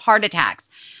disease, or heart attacks?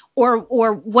 Or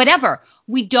whatever?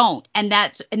 We don't, and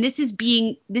this is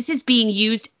being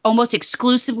used almost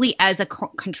exclusively as a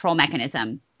control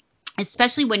mechanism,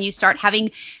 especially when you start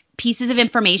having pieces of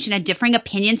information and differing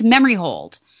opinions memory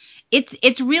hold.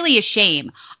 It's really a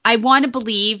shame. I want to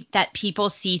believe that people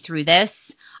see through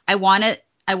this. I want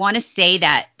to say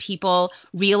that people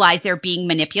realize they're being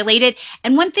manipulated.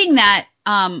 And one thing that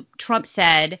Trump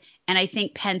said, and I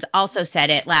think Pence also said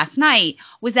it last night,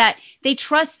 was that they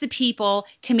trust the people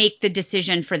to make the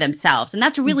decision for themselves. And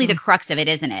that's really the crux of it,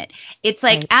 isn't it? It's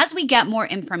like, as we get more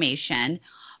information,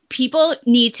 people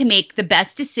need to make the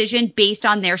best decision based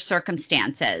on their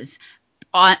circumstances.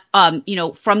 From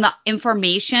the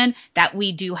information that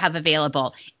we do have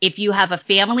available. If you have a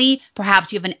family,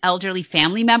 perhaps you have an elderly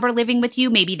family member living with you.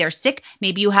 Maybe they're sick.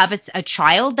 Maybe you have a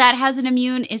child that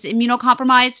is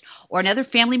immunocompromised, or another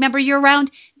family member you're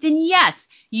around. Then yes,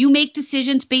 you make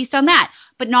decisions based on that.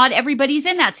 But not everybody's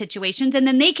in that situation, and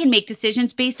then they can make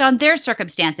decisions based on their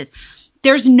circumstances.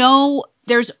 There's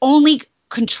only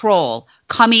control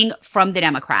coming from the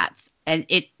Democrats, and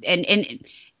it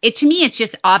to me, it's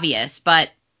just obvious, but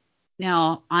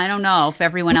no, I don't know if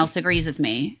everyone else agrees with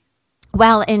me.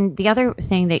 Well, and the other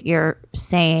thing that you're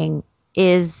saying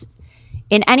is,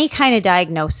 in any kind of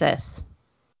diagnosis,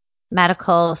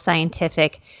 medical,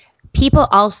 scientific, people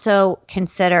also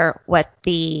consider what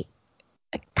the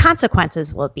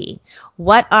consequences will be.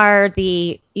 What are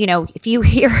if you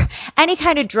hear any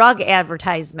kind of drug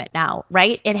advertisement now,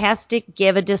 right? It has to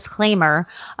give a disclaimer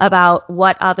about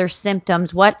what other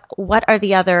symptoms, what are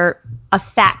the other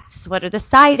effects, what are the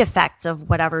side effects of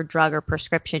whatever drug or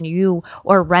prescription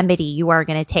or remedy you are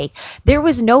going to take. There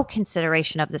was no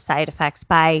consideration of the side effects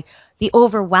by the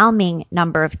overwhelming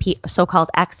number of so-called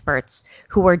experts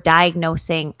who were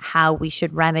diagnosing how we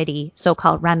should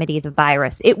so-called remedy the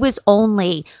virus. It was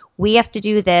only, we have to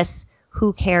do this.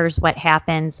 Who cares what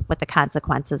happens, what the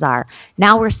consequences are?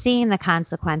 Now we're seeing the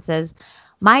consequences.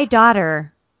 My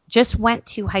daughter just went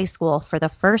to high school for the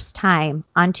first time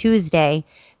on Tuesday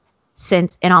in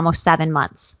almost 7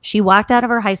 months. She walked out of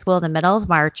her high school in the middle of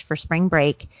March for spring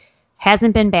break,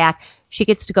 hasn't been back. She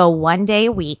gets to go 1 day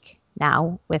a week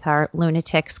now with our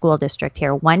lunatic school district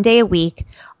here. 1 day a week.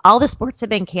 All the sports have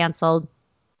been canceled.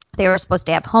 They were supposed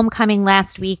to have homecoming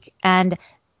last week, and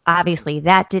obviously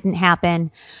that didn't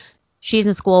happen. She's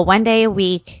in school 1 day a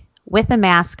week with a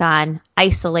mask on,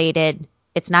 isolated.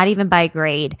 It's not even by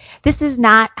grade. This is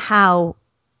not how,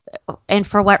 and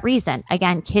for what reason?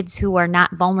 Again, kids who are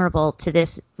not vulnerable to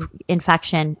this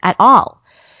infection at all.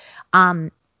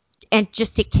 And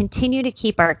just to continue to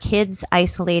keep our kids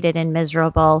isolated and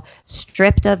miserable,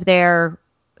 stripped of their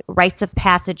rites of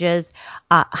passages,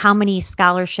 how many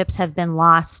scholarships have been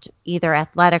lost, either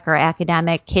athletic or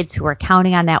academic, kids who are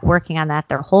counting on that, working on that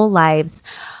their whole lives.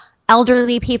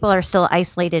 Elderly people are still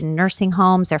isolated in nursing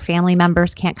homes. Their family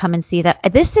members can't come and see them.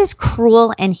 This is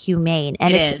cruel and humane.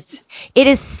 And it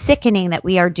is sickening that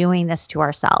we are doing this to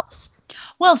ourselves.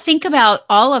 Well, think about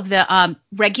all of the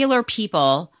regular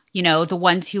people, the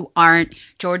ones who aren't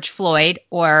George Floyd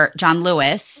or John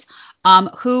Lewis,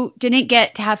 who didn't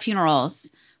get to have funerals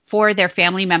for their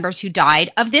family members who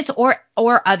died of this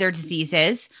or other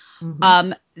diseases.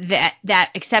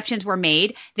 That exceptions were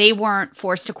made. They weren't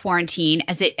forced to quarantine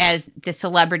as the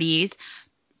celebrities,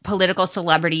 political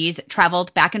celebrities,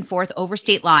 traveled back and forth over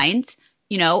state lines.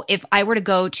 If I were to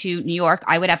go to New York,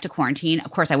 I would have to quarantine.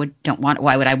 Of course,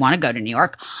 why would I want to go to New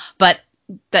York? But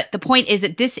the point is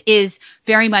that this is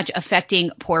very much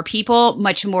affecting poor people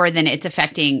much more than it's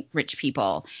affecting rich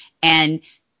people. And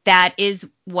that is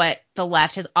what the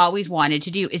left has always wanted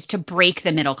to do, is to break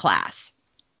the middle class.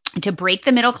 To break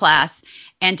the middle class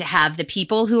and to have the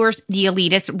people who are the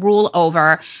elitists rule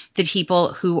over the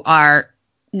people who are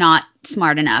not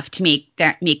smart enough to make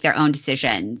their own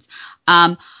decisions.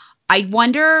 I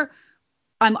wonder,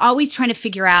 I'm always trying to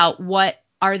figure out what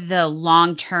are the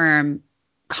long-term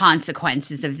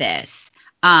consequences of this.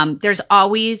 There's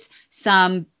always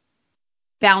some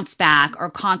bounce back or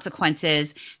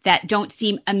consequences that don't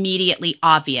seem immediately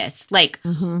obvious. Like,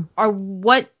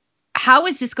 how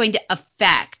is this going to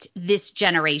affect this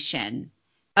generation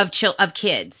of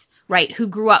kids, right? Who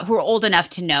grew up, who are old enough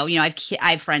to know, I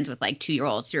have friends with like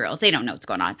 2-year-olds, 3-year-olds, they don't know what's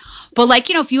going on. But like,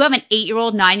 if you have an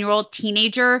 8-year-old, 9-year-old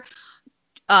teenager,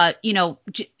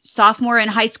 sophomore in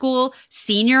high school,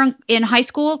 senior in high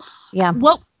school,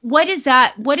 what is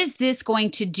that? What is this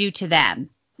going to do to them?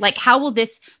 Like, how will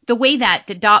the way that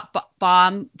the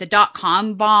dot-com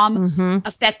bomb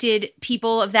affected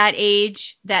people of that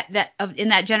age, in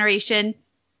that generation,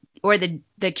 or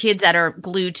the kids that are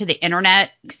glued to the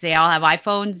internet because they all have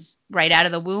iPhones right out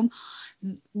of the womb?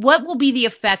 What will be the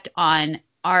effect on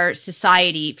our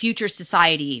society, future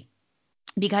society,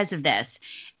 because of this?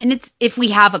 And it's, if we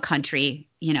have a country,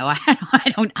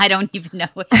 I don't even know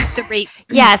the rate.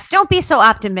 Yes, don't be so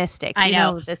optimistic. I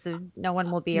know. This is, no one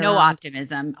will be no around.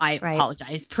 Optimism. I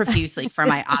apologize profusely for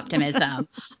my optimism.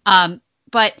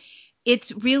 But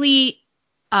it's really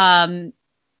a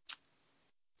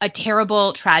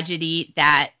terrible tragedy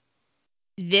that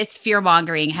this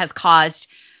fear-mongering has caused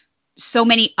so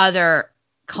many other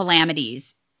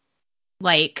calamities,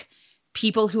 like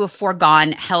people who have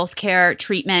foregone healthcare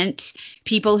treatment,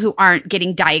 people who aren't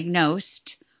getting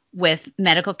diagnosed with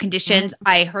medical conditions.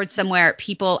 I heard somewhere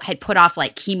people had put off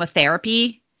like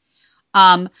chemotherapy.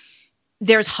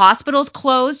 There's hospitals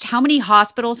closed. How many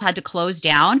hospitals had to close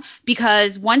down?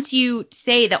 Because once you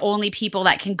say the only people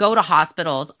that can go to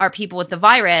hospitals are people with the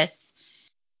virus,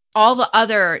 all the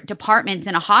other departments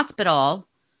in a hospital,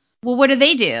 well, what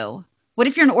do? What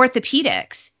if you're in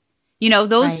orthopedics?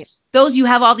 Those, you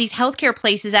have all these healthcare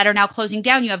places that are now closing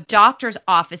down. You have doctors'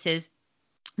 offices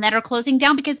that are closing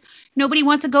down because nobody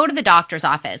wants to go to the doctor's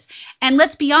office. And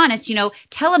let's be honest,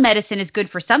 telemedicine is good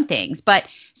for some things, but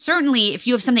certainly if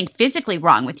you have something physically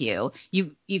wrong with you,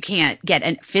 you can't get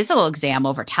a physical exam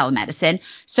over telemedicine.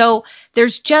 So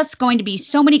there's just going to be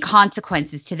so many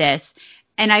consequences to this.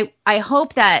 And I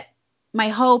hope that, my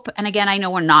hope, and again, I know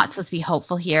we're not supposed to be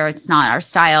hopeful here, it's not our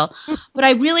style, but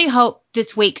I really hope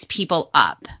this wakes people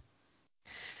up.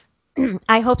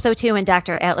 I hope so too. And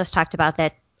Dr. Atlas talked about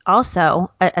that also.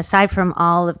 Aside from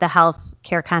all of the health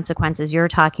care consequences you're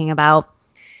talking about,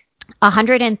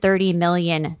 130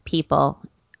 million people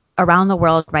around the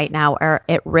world right now are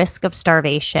at risk of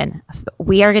starvation.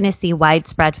 We are going to see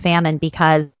widespread famine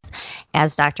because,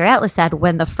 as Dr. Atlas said,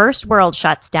 when the first world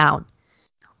shuts down,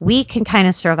 we can kind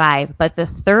of survive. But the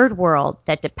third world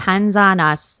that depends on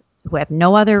us, who have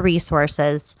no other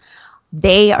resources,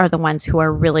 they are the ones who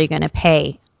are really going to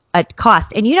pay a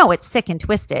cost. And it's sick and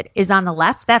twisted. Is on the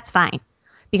left, that's fine.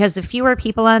 Because the fewer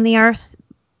people on the earth,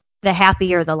 the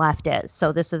happier the left is.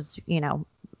 So this is,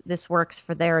 this works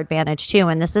for their advantage too.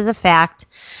 And this is a fact.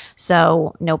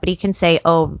 So nobody can say,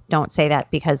 oh, don't say that,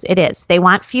 because it is. They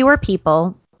want fewer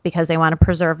people because they want to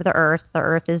preserve the earth. The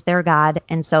earth is their God.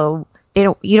 And so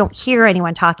you don't hear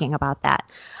anyone talking about that.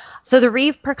 So the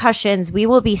repercussions we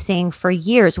will be seeing for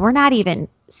years. We're not even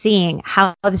seeing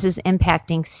how this is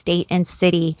impacting state and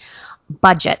city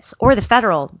budgets, or the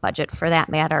federal budget for that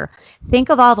matter. Think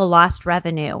of all the lost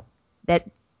revenue that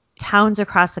towns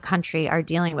across the country are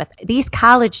dealing with. These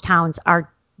college towns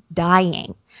are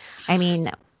dying. I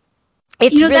mean,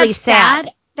 it's really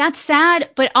sad. That's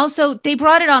sad, but also they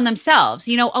brought it on themselves.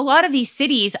 A lot of these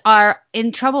cities are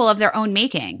in trouble of their own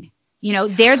making.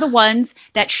 They're the ones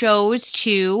that chose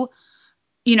to,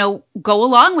 go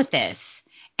along with this.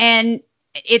 And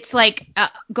it's like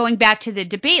going back to the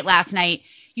debate last night,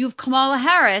 you have Kamala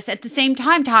Harris at the same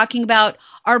time talking about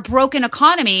our broken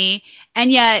economy,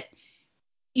 and yet,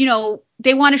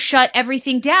 they want to shut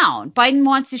everything down. Biden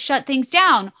wants to shut things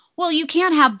down. Well, you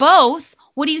can't have both.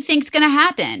 What do you think is going to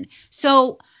happen?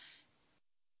 So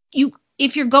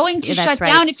if you're going to shut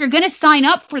down, if you're going to sign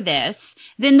up for this,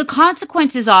 then the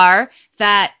consequences are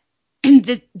that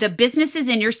the businesses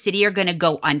in your city are going to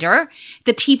go under.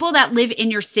 The people that live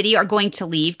in your city are going to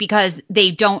leave because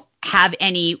they don't have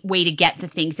any way to get the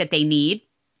things that they need.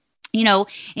 And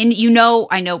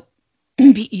I know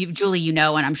Julie, and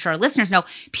I'm sure listeners know,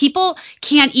 people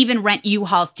can't even rent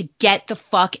U-Hauls to get the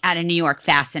fuck out of New York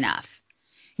fast enough.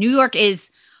 New York is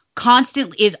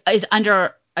constantly is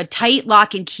under a tight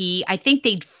lock and key. I think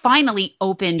they finally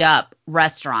opened up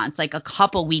restaurants like a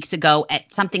couple weeks ago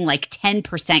at something like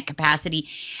 10% capacity.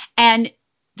 And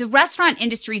the restaurant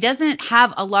industry doesn't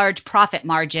have a large profit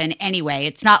margin anyway.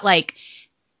 It's not like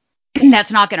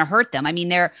that's not going to hurt them. I mean,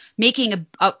 they're making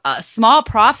a small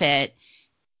profit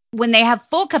when they have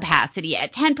full capacity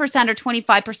at 10% or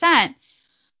 25%.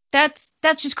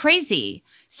 That's just crazy.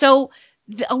 So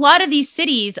a lot of these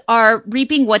cities are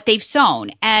reaping what they've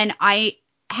sown. And I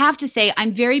have to say,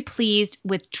 I'm very pleased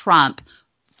with Trump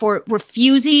for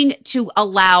refusing to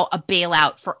allow a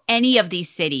bailout for any of these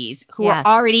cities who are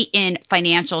already in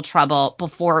financial trouble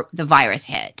before the virus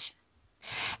hit.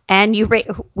 And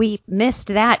we missed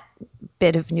that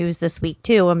bit of news this week,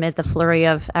 too, amid the flurry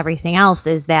of everything else,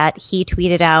 is that he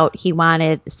tweeted out he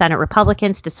wanted Senate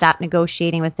Republicans to stop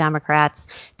negotiating with Democrats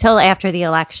till after the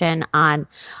election on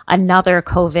another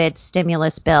COVID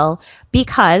stimulus bill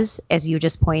because, as you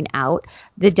just point out,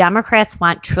 the Democrats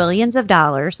want trillions of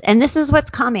dollars. And this is what's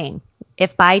coming.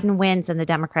 If Biden wins and the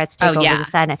Democrats take over the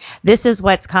Senate, this is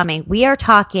what's coming. We are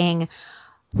talking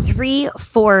 $3,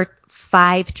 $4,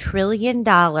 $5 trillion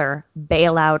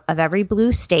bailout of every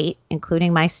blue state,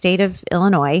 including my state of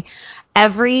Illinois,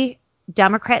 every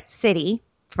Democrat city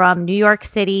from New York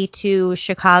City to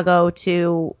Chicago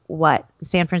to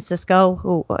San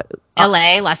Francisco,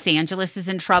 LA, Los Angeles is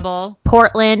in trouble.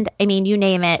 Portland. I mean, you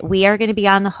name it. We are going to be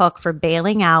on the hook for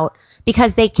bailing out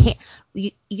because they can't.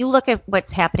 You look at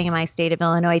what's happening in my state of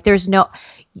Illinois. There's no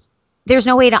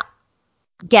way to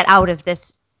get out of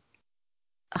this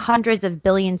hundreds of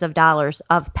billions of dollars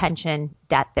of pension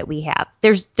debt that we have.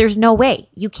 There's no way.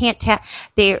 You can't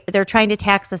they're trying to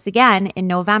tax us again in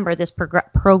November, this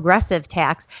progressive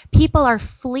tax. People are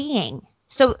fleeing.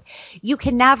 So you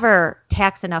can never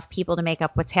tax enough people to make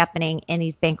up what's happening in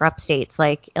these bankrupt states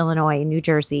like Illinois, New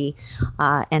Jersey,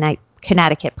 and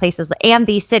Connecticut, places, and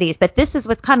these cities. But this is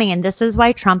what's coming, and this is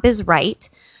why Trump is right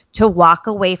to walk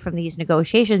away from these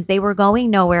negotiations. They were going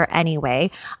nowhere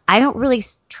anyway. I don't really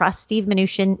trust Steve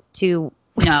Mnuchin to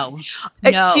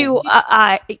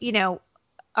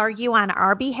argue on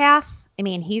our behalf. I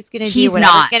mean, he's going to do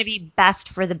whatever's going to be best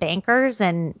for the bankers.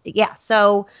 And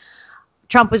so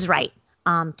Trump was right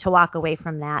to walk away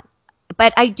from that.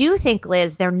 But I do think,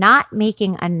 Liz, they're not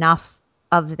making enough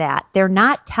of that. They're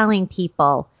not telling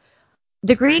people.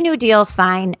 The Green New Deal,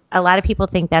 fine. A lot of people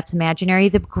think that's imaginary.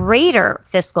 The greater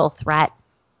fiscal threat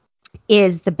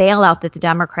is the bailout that the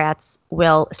Democrats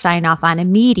will sign off on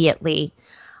immediately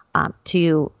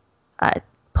to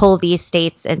pull these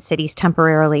states and cities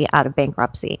temporarily out of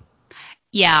bankruptcy.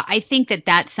 Yeah, I think that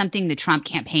that's something the Trump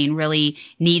campaign really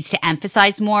needs to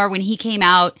emphasize more. When he came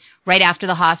out right after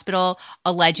the hospital,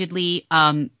 allegedly,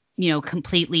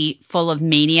 completely full of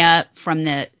mania from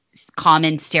the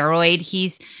common steroid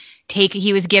he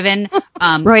was given,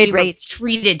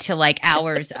 treated to like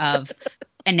hours of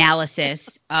analysis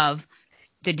of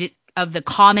the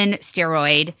common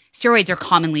steroid. Steroids are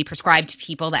commonly prescribed to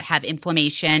people that have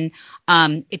inflammation.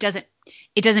 It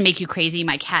doesn't make you crazy.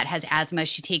 My cat has asthma.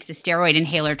 She takes a steroid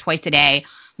inhaler twice a day.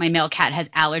 My male cat has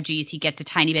allergies. He gets a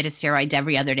tiny bit of steroids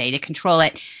every other day to control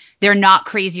it. They're not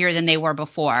crazier than they were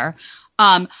before.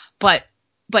 But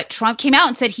Trump came out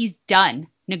and said he's done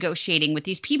negotiating with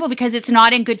these people because it's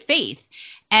not in good faith.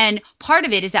 And part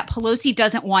of it is that Pelosi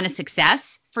doesn't want a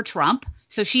success for Trump.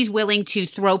 So she's willing to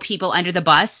throw people under the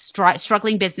bus,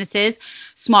 struggling businesses,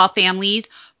 small families,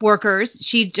 workers.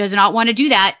 She does not want to do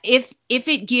that if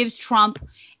it gives Trump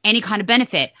any kind of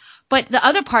benefit. But the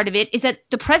other part of it is that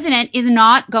the president is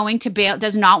not going to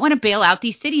does not want to bail out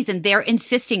these cities, and they're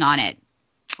insisting on it.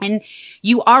 And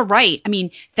you are right. I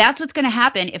mean, that's what's going to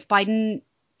happen if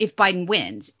Biden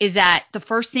wins, is that the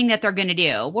first thing that they're going to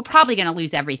do, we're probably going to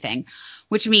lose everything,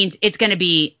 which means it's going to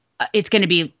be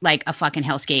like a fucking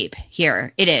hellscape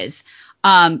here. It is.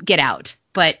 Get out.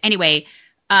 But anyway,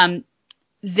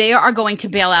 they are going to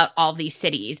bail out all these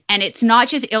cities. And it's not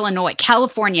just Illinois.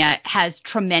 California has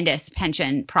tremendous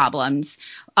pension problems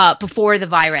before the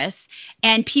virus.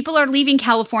 And people are leaving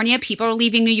California. People are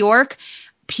leaving New York.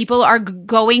 People are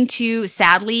going to,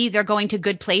 sadly, they're going to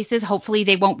good places. Hopefully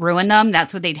they won't ruin them.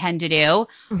 That's what they tend to do.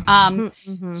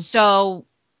 So,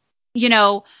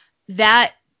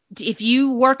 that if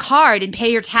you work hard and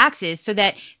pay your taxes so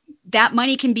that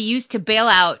money can be used to bail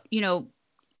out,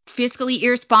 fiscally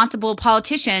irresponsible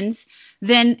politicians,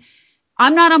 then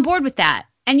I'm not on board with that.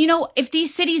 And, if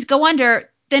these cities go under,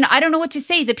 then I don't know what to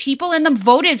say. The people in them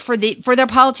voted for their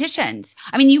politicians.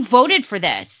 I mean, you voted for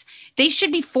this. They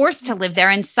should be forced to live there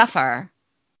and suffer.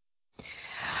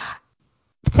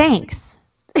 Thanks.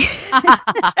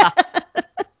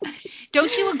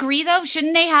 Don't you agree, though?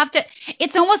 Shouldn't they have to?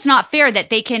 It's almost not fair that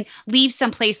they can leave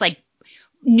someplace like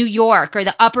New York or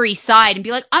the Upper East Side and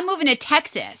be like, I'm moving to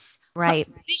Texas. Right.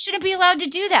 They shouldn't be allowed to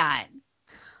do that.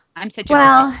 I'm such a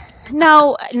Well,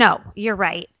 no, you're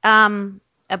right.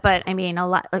 But I mean,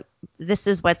 this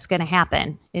is what's going to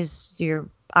happen. Is you're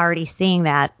already seeing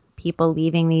that people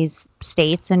leaving these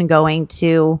states and going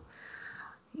to,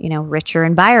 richer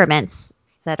environments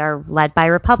that are led by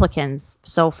Republicans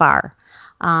so far.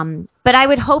 But I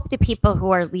would hope the people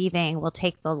who are leaving will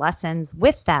take the lessons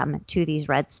with them to these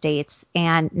red states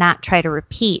and not try to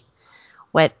repeat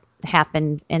what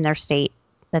happened in their state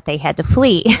that they had to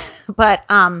flee. But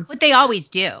they always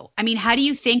do. I mean, how do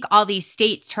you think all these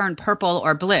states turned purple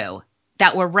or blue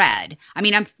that were red? I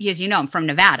mean, as you know, I'm from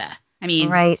Nevada. I mean,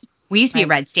 right. We used to be a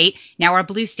red state. Now we're a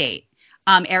blue state.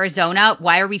 Arizona,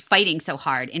 why are we fighting so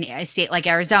hard in a state like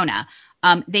Arizona?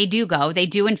 They do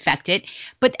infect it.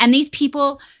 And these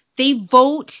people, they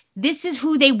vote. This is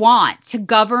who they want to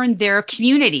govern their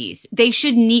communities. They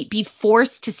should be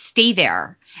forced to stay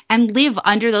there and live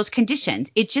under those conditions.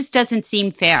 It just doesn't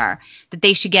seem fair that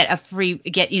they should get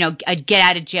a get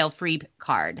out of jail free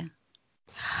card.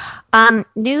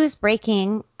 News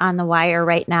breaking on the wire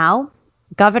right now.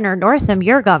 Governor Northam,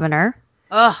 your governor.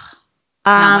 Ugh,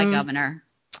 not my governor.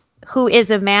 Who is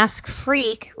a mask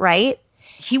freak, right?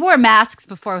 He wore masks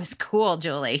before it was cool,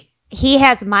 Julie. He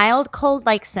has mild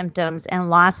cold-like symptoms and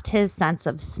lost his sense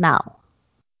of smell.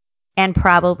 And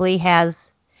probably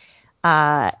has,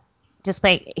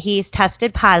 he's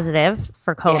tested positive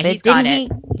for COVID. Yeah,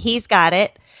 He's got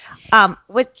it.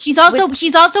 He's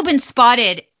also been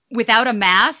spotted without a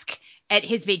mask at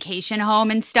his vacation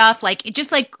home and stuff. Like,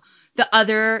 just like the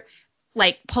other,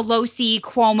 like Pelosi,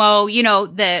 Cuomo,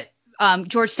 the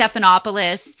George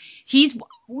Stephanopoulos.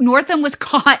 Northam was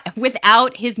caught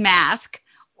without his mask,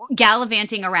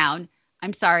 gallivanting around.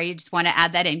 I'm sorry, I just want to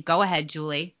add that in. Go ahead,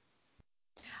 Julie.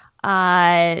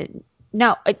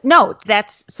 No,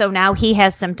 so now he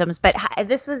has symptoms, but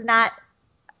this was not,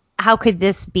 how could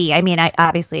this be? I mean,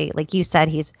 obviously, like you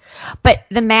said, but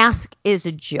the mask is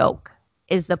a joke,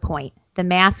 is the point. The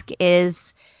mask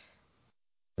is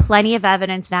plenty of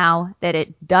evidence now that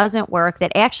it doesn't work,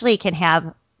 that actually can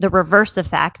have the reverse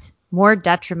effect, more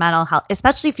detrimental health,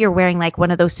 especially if you're wearing like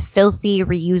one of those filthy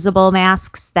reusable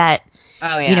masks that,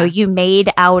 you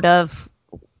made out of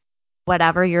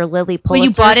whatever, your Lily Pulitzer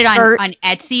you bought it shirt. on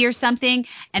Etsy or something,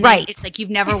 and right. Then it's like you've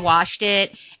never washed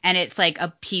it, and it's like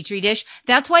a petri dish.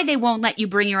 That's why they won't let you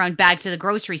bring your own bags to the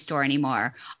grocery store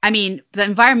anymore. I mean, the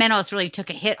environmentalists really took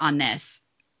a hit on this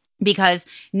because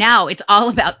now it's all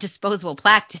about disposable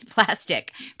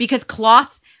plastic because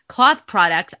cloth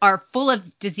products are full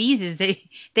of diseases.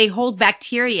 They hold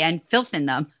bacteria and filth in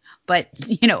them. But,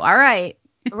 all right.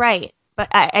 Right. But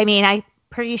I mean, I'm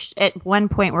pretty sure at one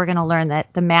point we're going to learn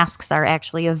that the masks are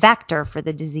actually a vector for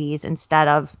the disease instead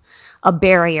of a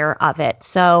barrier of it.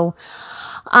 So,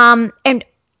 and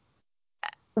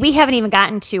we haven't even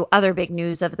gotten to other big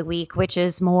news of the week, which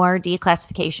is more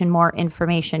declassification, more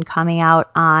information coming out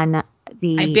on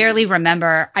the. I barely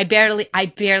remember. It's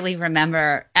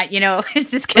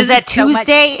just because was that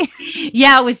Tuesday?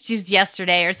 Yeah, it was just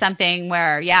yesterday or something.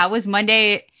 It was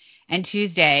Monday and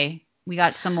Tuesday. We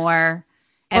got some more.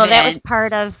 Well, that was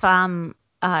part of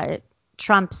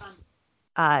Trump's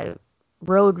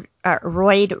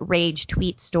roid rage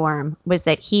tweet storm, was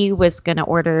that he was going to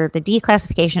order the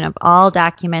declassification of all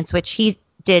documents, which he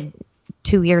did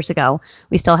 2 years ago.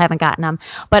 We still haven't gotten them,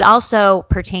 but also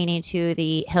pertaining to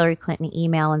the Hillary Clinton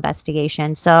email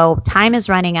investigation. So time is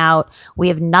running out. We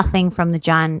have nothing from the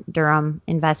John Durham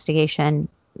investigation,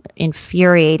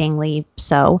 infuriatingly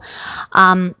so.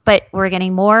 But we're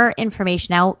getting more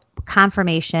information out,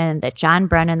 confirmation that John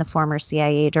Brennan, the former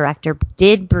CIA director,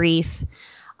 did brief,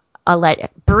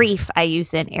 I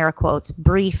use in air quotes,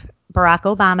 brief Barack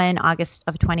Obama in August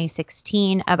of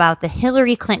 2016 about the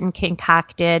Hillary Clinton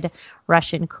concocted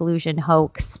Russian collusion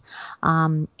hoax.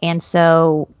 And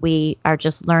so we are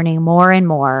just learning more and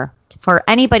more. For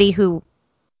anybody who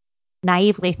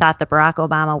naively thought that Barack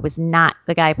Obama was not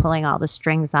the guy pulling all the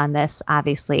strings on this,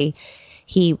 obviously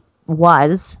he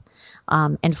was,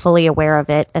 and fully aware of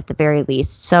it at the very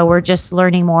least. So we're just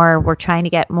learning more. We're trying to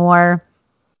get more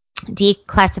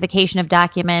declassification of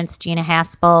documents. Gina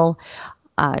Haspel,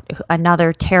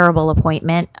 another terrible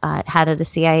appointment, head of the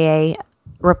CIA,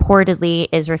 reportedly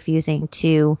is refusing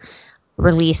to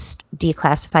release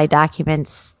declassified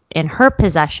documents in her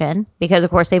possession because, of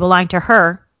course, they belong to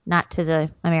her, not to the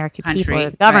American people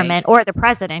or the government or the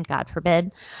president, God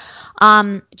forbid.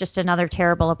 Just another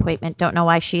terrible appointment. Don't know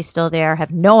why she's still there.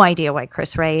 Have no idea why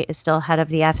Chris Wray is still head of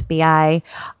the FBI.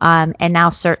 And now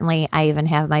certainly I even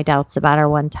have my doubts about our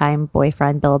one-time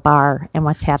boyfriend, Bill Barr, and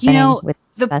what's happening with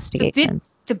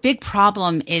investigations. The big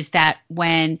problem is that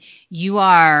when you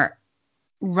are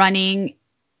running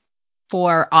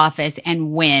for office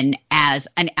and win as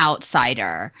an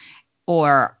outsider,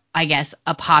 or I guess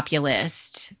a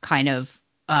populist kind of,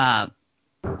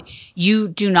 you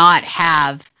do not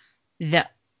have the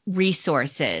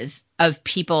resources of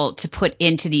people to put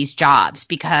into these jobs,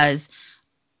 because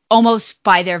almost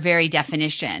by their very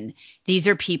definition, these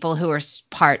are people who are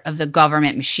part of the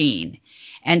government machine.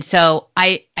 And so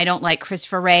I don't like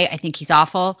Christopher Wray. I think he's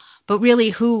awful. But really,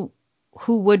 who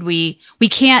would we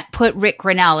can't put Rick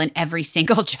Grinnell in every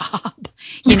single job,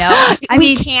 you know?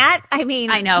 We can't. I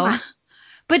mean, I know.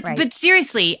 But right. But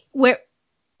seriously,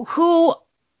 who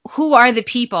are the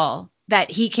people that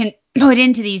he can put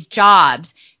into these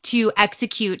jobs to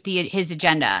execute his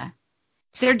agenda?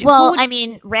 I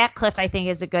mean, Ratcliffe, I think,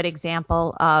 is a good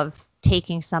example of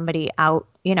taking somebody out,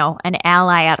 an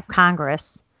ally out of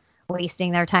Congress,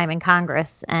 wasting their time in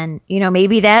Congress. And,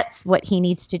 maybe that's what he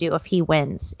needs to do if he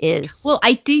wins is. Well,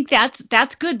 I think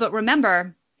that's good. But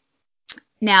remember,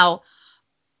 now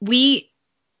we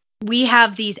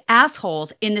have these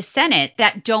assholes in the Senate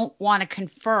that don't want to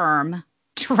confirm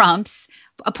Trump's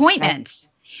appointments.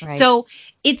 Right. So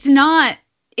it's not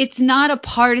a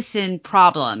partisan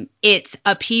problem. It's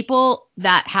a people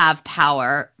that have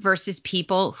power versus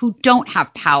people who don't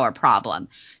have power problem.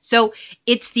 So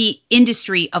it's the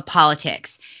industry of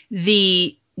politics.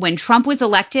 When Trump was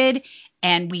elected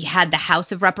and we had the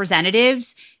House of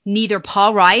Representatives, neither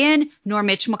Paul Ryan nor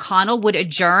Mitch McConnell would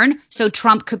adjourn so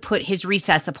Trump could put his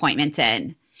recess appointments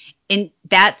in. And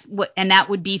that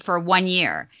would be for 1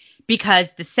 year, because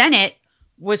the Senate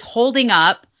was holding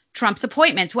up Trump's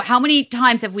appointments. How many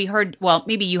times have we heard, well,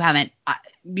 maybe you haven't,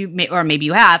 or maybe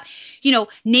you have,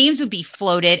 names would be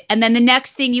floated, and then the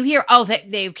next thing you hear,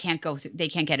 they can't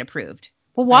get approved.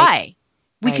 Well, why? Right.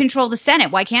 We control the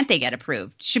Senate. Why can't they get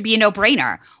approved? Should be a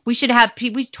no-brainer. We should have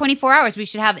 24 hours. We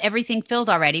should have everything filled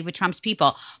already with Trump's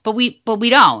people, but we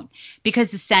don't,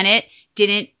 because the Senate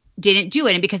didn't do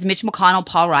it, and because Mitch McConnell,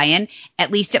 Paul Ryan,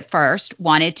 at least at first,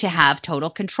 wanted to have total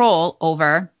control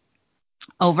over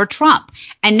Trump.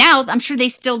 And now I'm sure they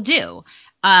still do.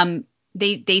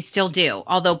 They still do.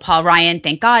 Although Paul Ryan,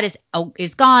 thank God,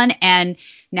 is gone. And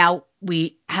now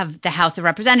we have the House of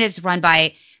Representatives run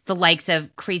by the likes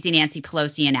of crazy Nancy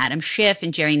Pelosi and Adam Schiff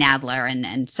and Jerry Nadler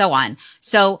and so on.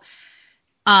 So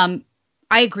I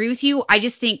agree with you. I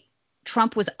just think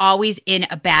Trump was always in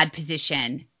a bad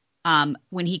position.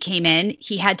 When he came in,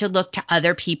 he had to look to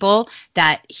other people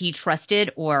that he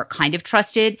trusted or kind of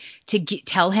trusted to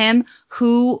tell him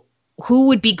who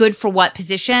would be good for what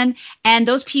position. And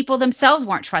those people themselves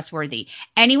weren't trustworthy.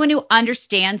 Anyone who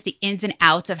understands the ins and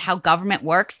outs of how government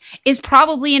works is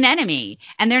probably an enemy.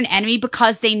 And they're an enemy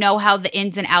because they know how the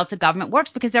ins and outs of government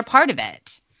works, because they're part of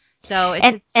it. So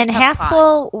it's and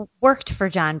Haspel worked for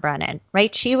John Brennan,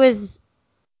 right? She was.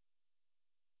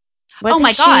 Oh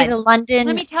my God. The London?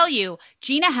 Let me tell you,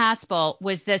 Gina Haspel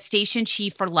was the station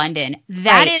chief for London.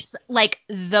 That is like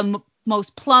the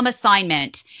most plum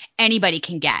assignment anybody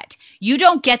can get. You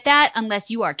don't get that unless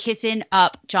you are kissing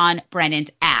up John Brennan's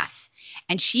ass.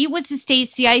 And she was the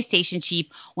CIA station chief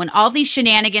when all these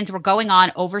shenanigans were going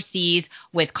on overseas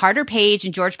with Carter Page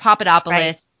and George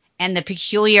Papadopoulos and the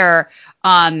peculiar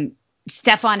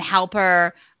Stefan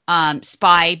Halper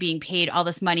spy being paid all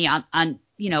this money on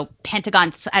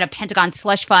Pentagon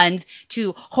slush funds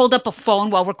to hold up a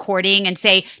phone while recording and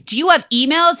say, do you have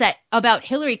emails about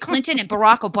Hillary Clinton and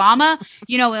Barack Obama?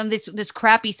 And this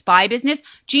crappy spy business.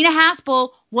 Gina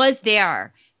Haspel was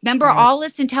there. Remember, all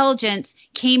this intelligence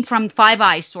came from Five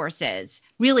Eyes sources,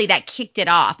 really, that kicked it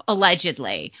off,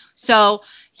 allegedly. So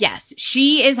yes,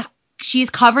 she's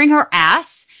covering her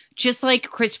ass, just like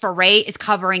Christopher Wray is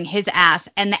covering his ass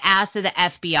and the ass of the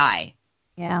FBI.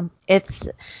 Yeah, it's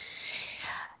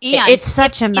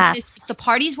such a mess. If the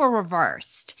parties were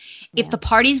reversed,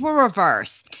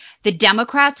 the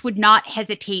Democrats would not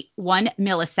hesitate 1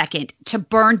 millisecond to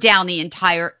burn down the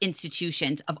entire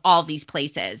institutions of all these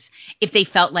places if they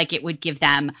felt like it would give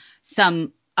them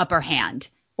some upper hand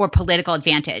or political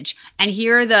advantage. And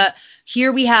here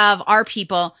we have our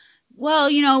people. Well,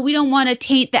 we don't want to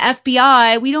taint the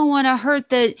FBI. We don't want to hurt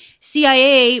the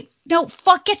CIA. No,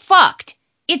 get fucked.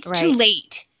 It's too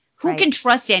late. Who can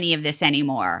trust any of this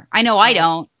anymore? I know I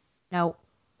don't. No.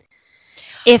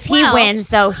 If he wins,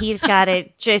 though, he's got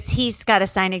to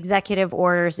sign executive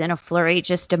orders in a flurry,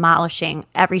 just demolishing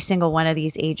every single one of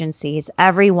these agencies.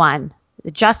 Everyone.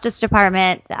 the Justice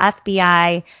Department, the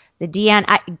FBI, the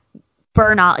DNI,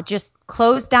 burn all, just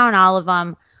close down all of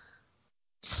them,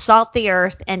 salt the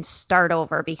earth, and start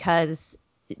over, because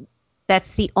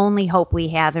that's the only hope we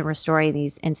have in restoring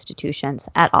these institutions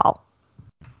at all.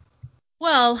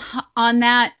 Well, on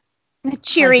that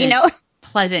cheery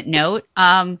pleasant note,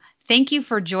 thank you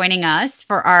for joining us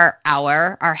for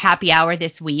our happy hour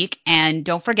this week. And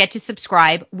don't forget to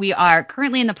subscribe. We are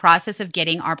currently in the process of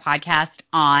getting our podcast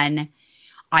on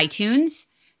iTunes.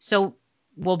 So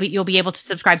you'll be able to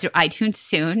subscribe through iTunes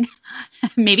soon,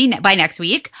 maybe by next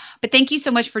week. But thank you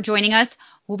so much for joining us.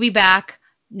 We'll be back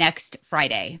next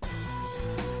Friday.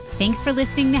 Thanks for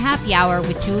listening to Happy Hour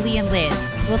with Julie and Liz.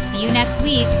 We'll see you next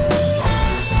week.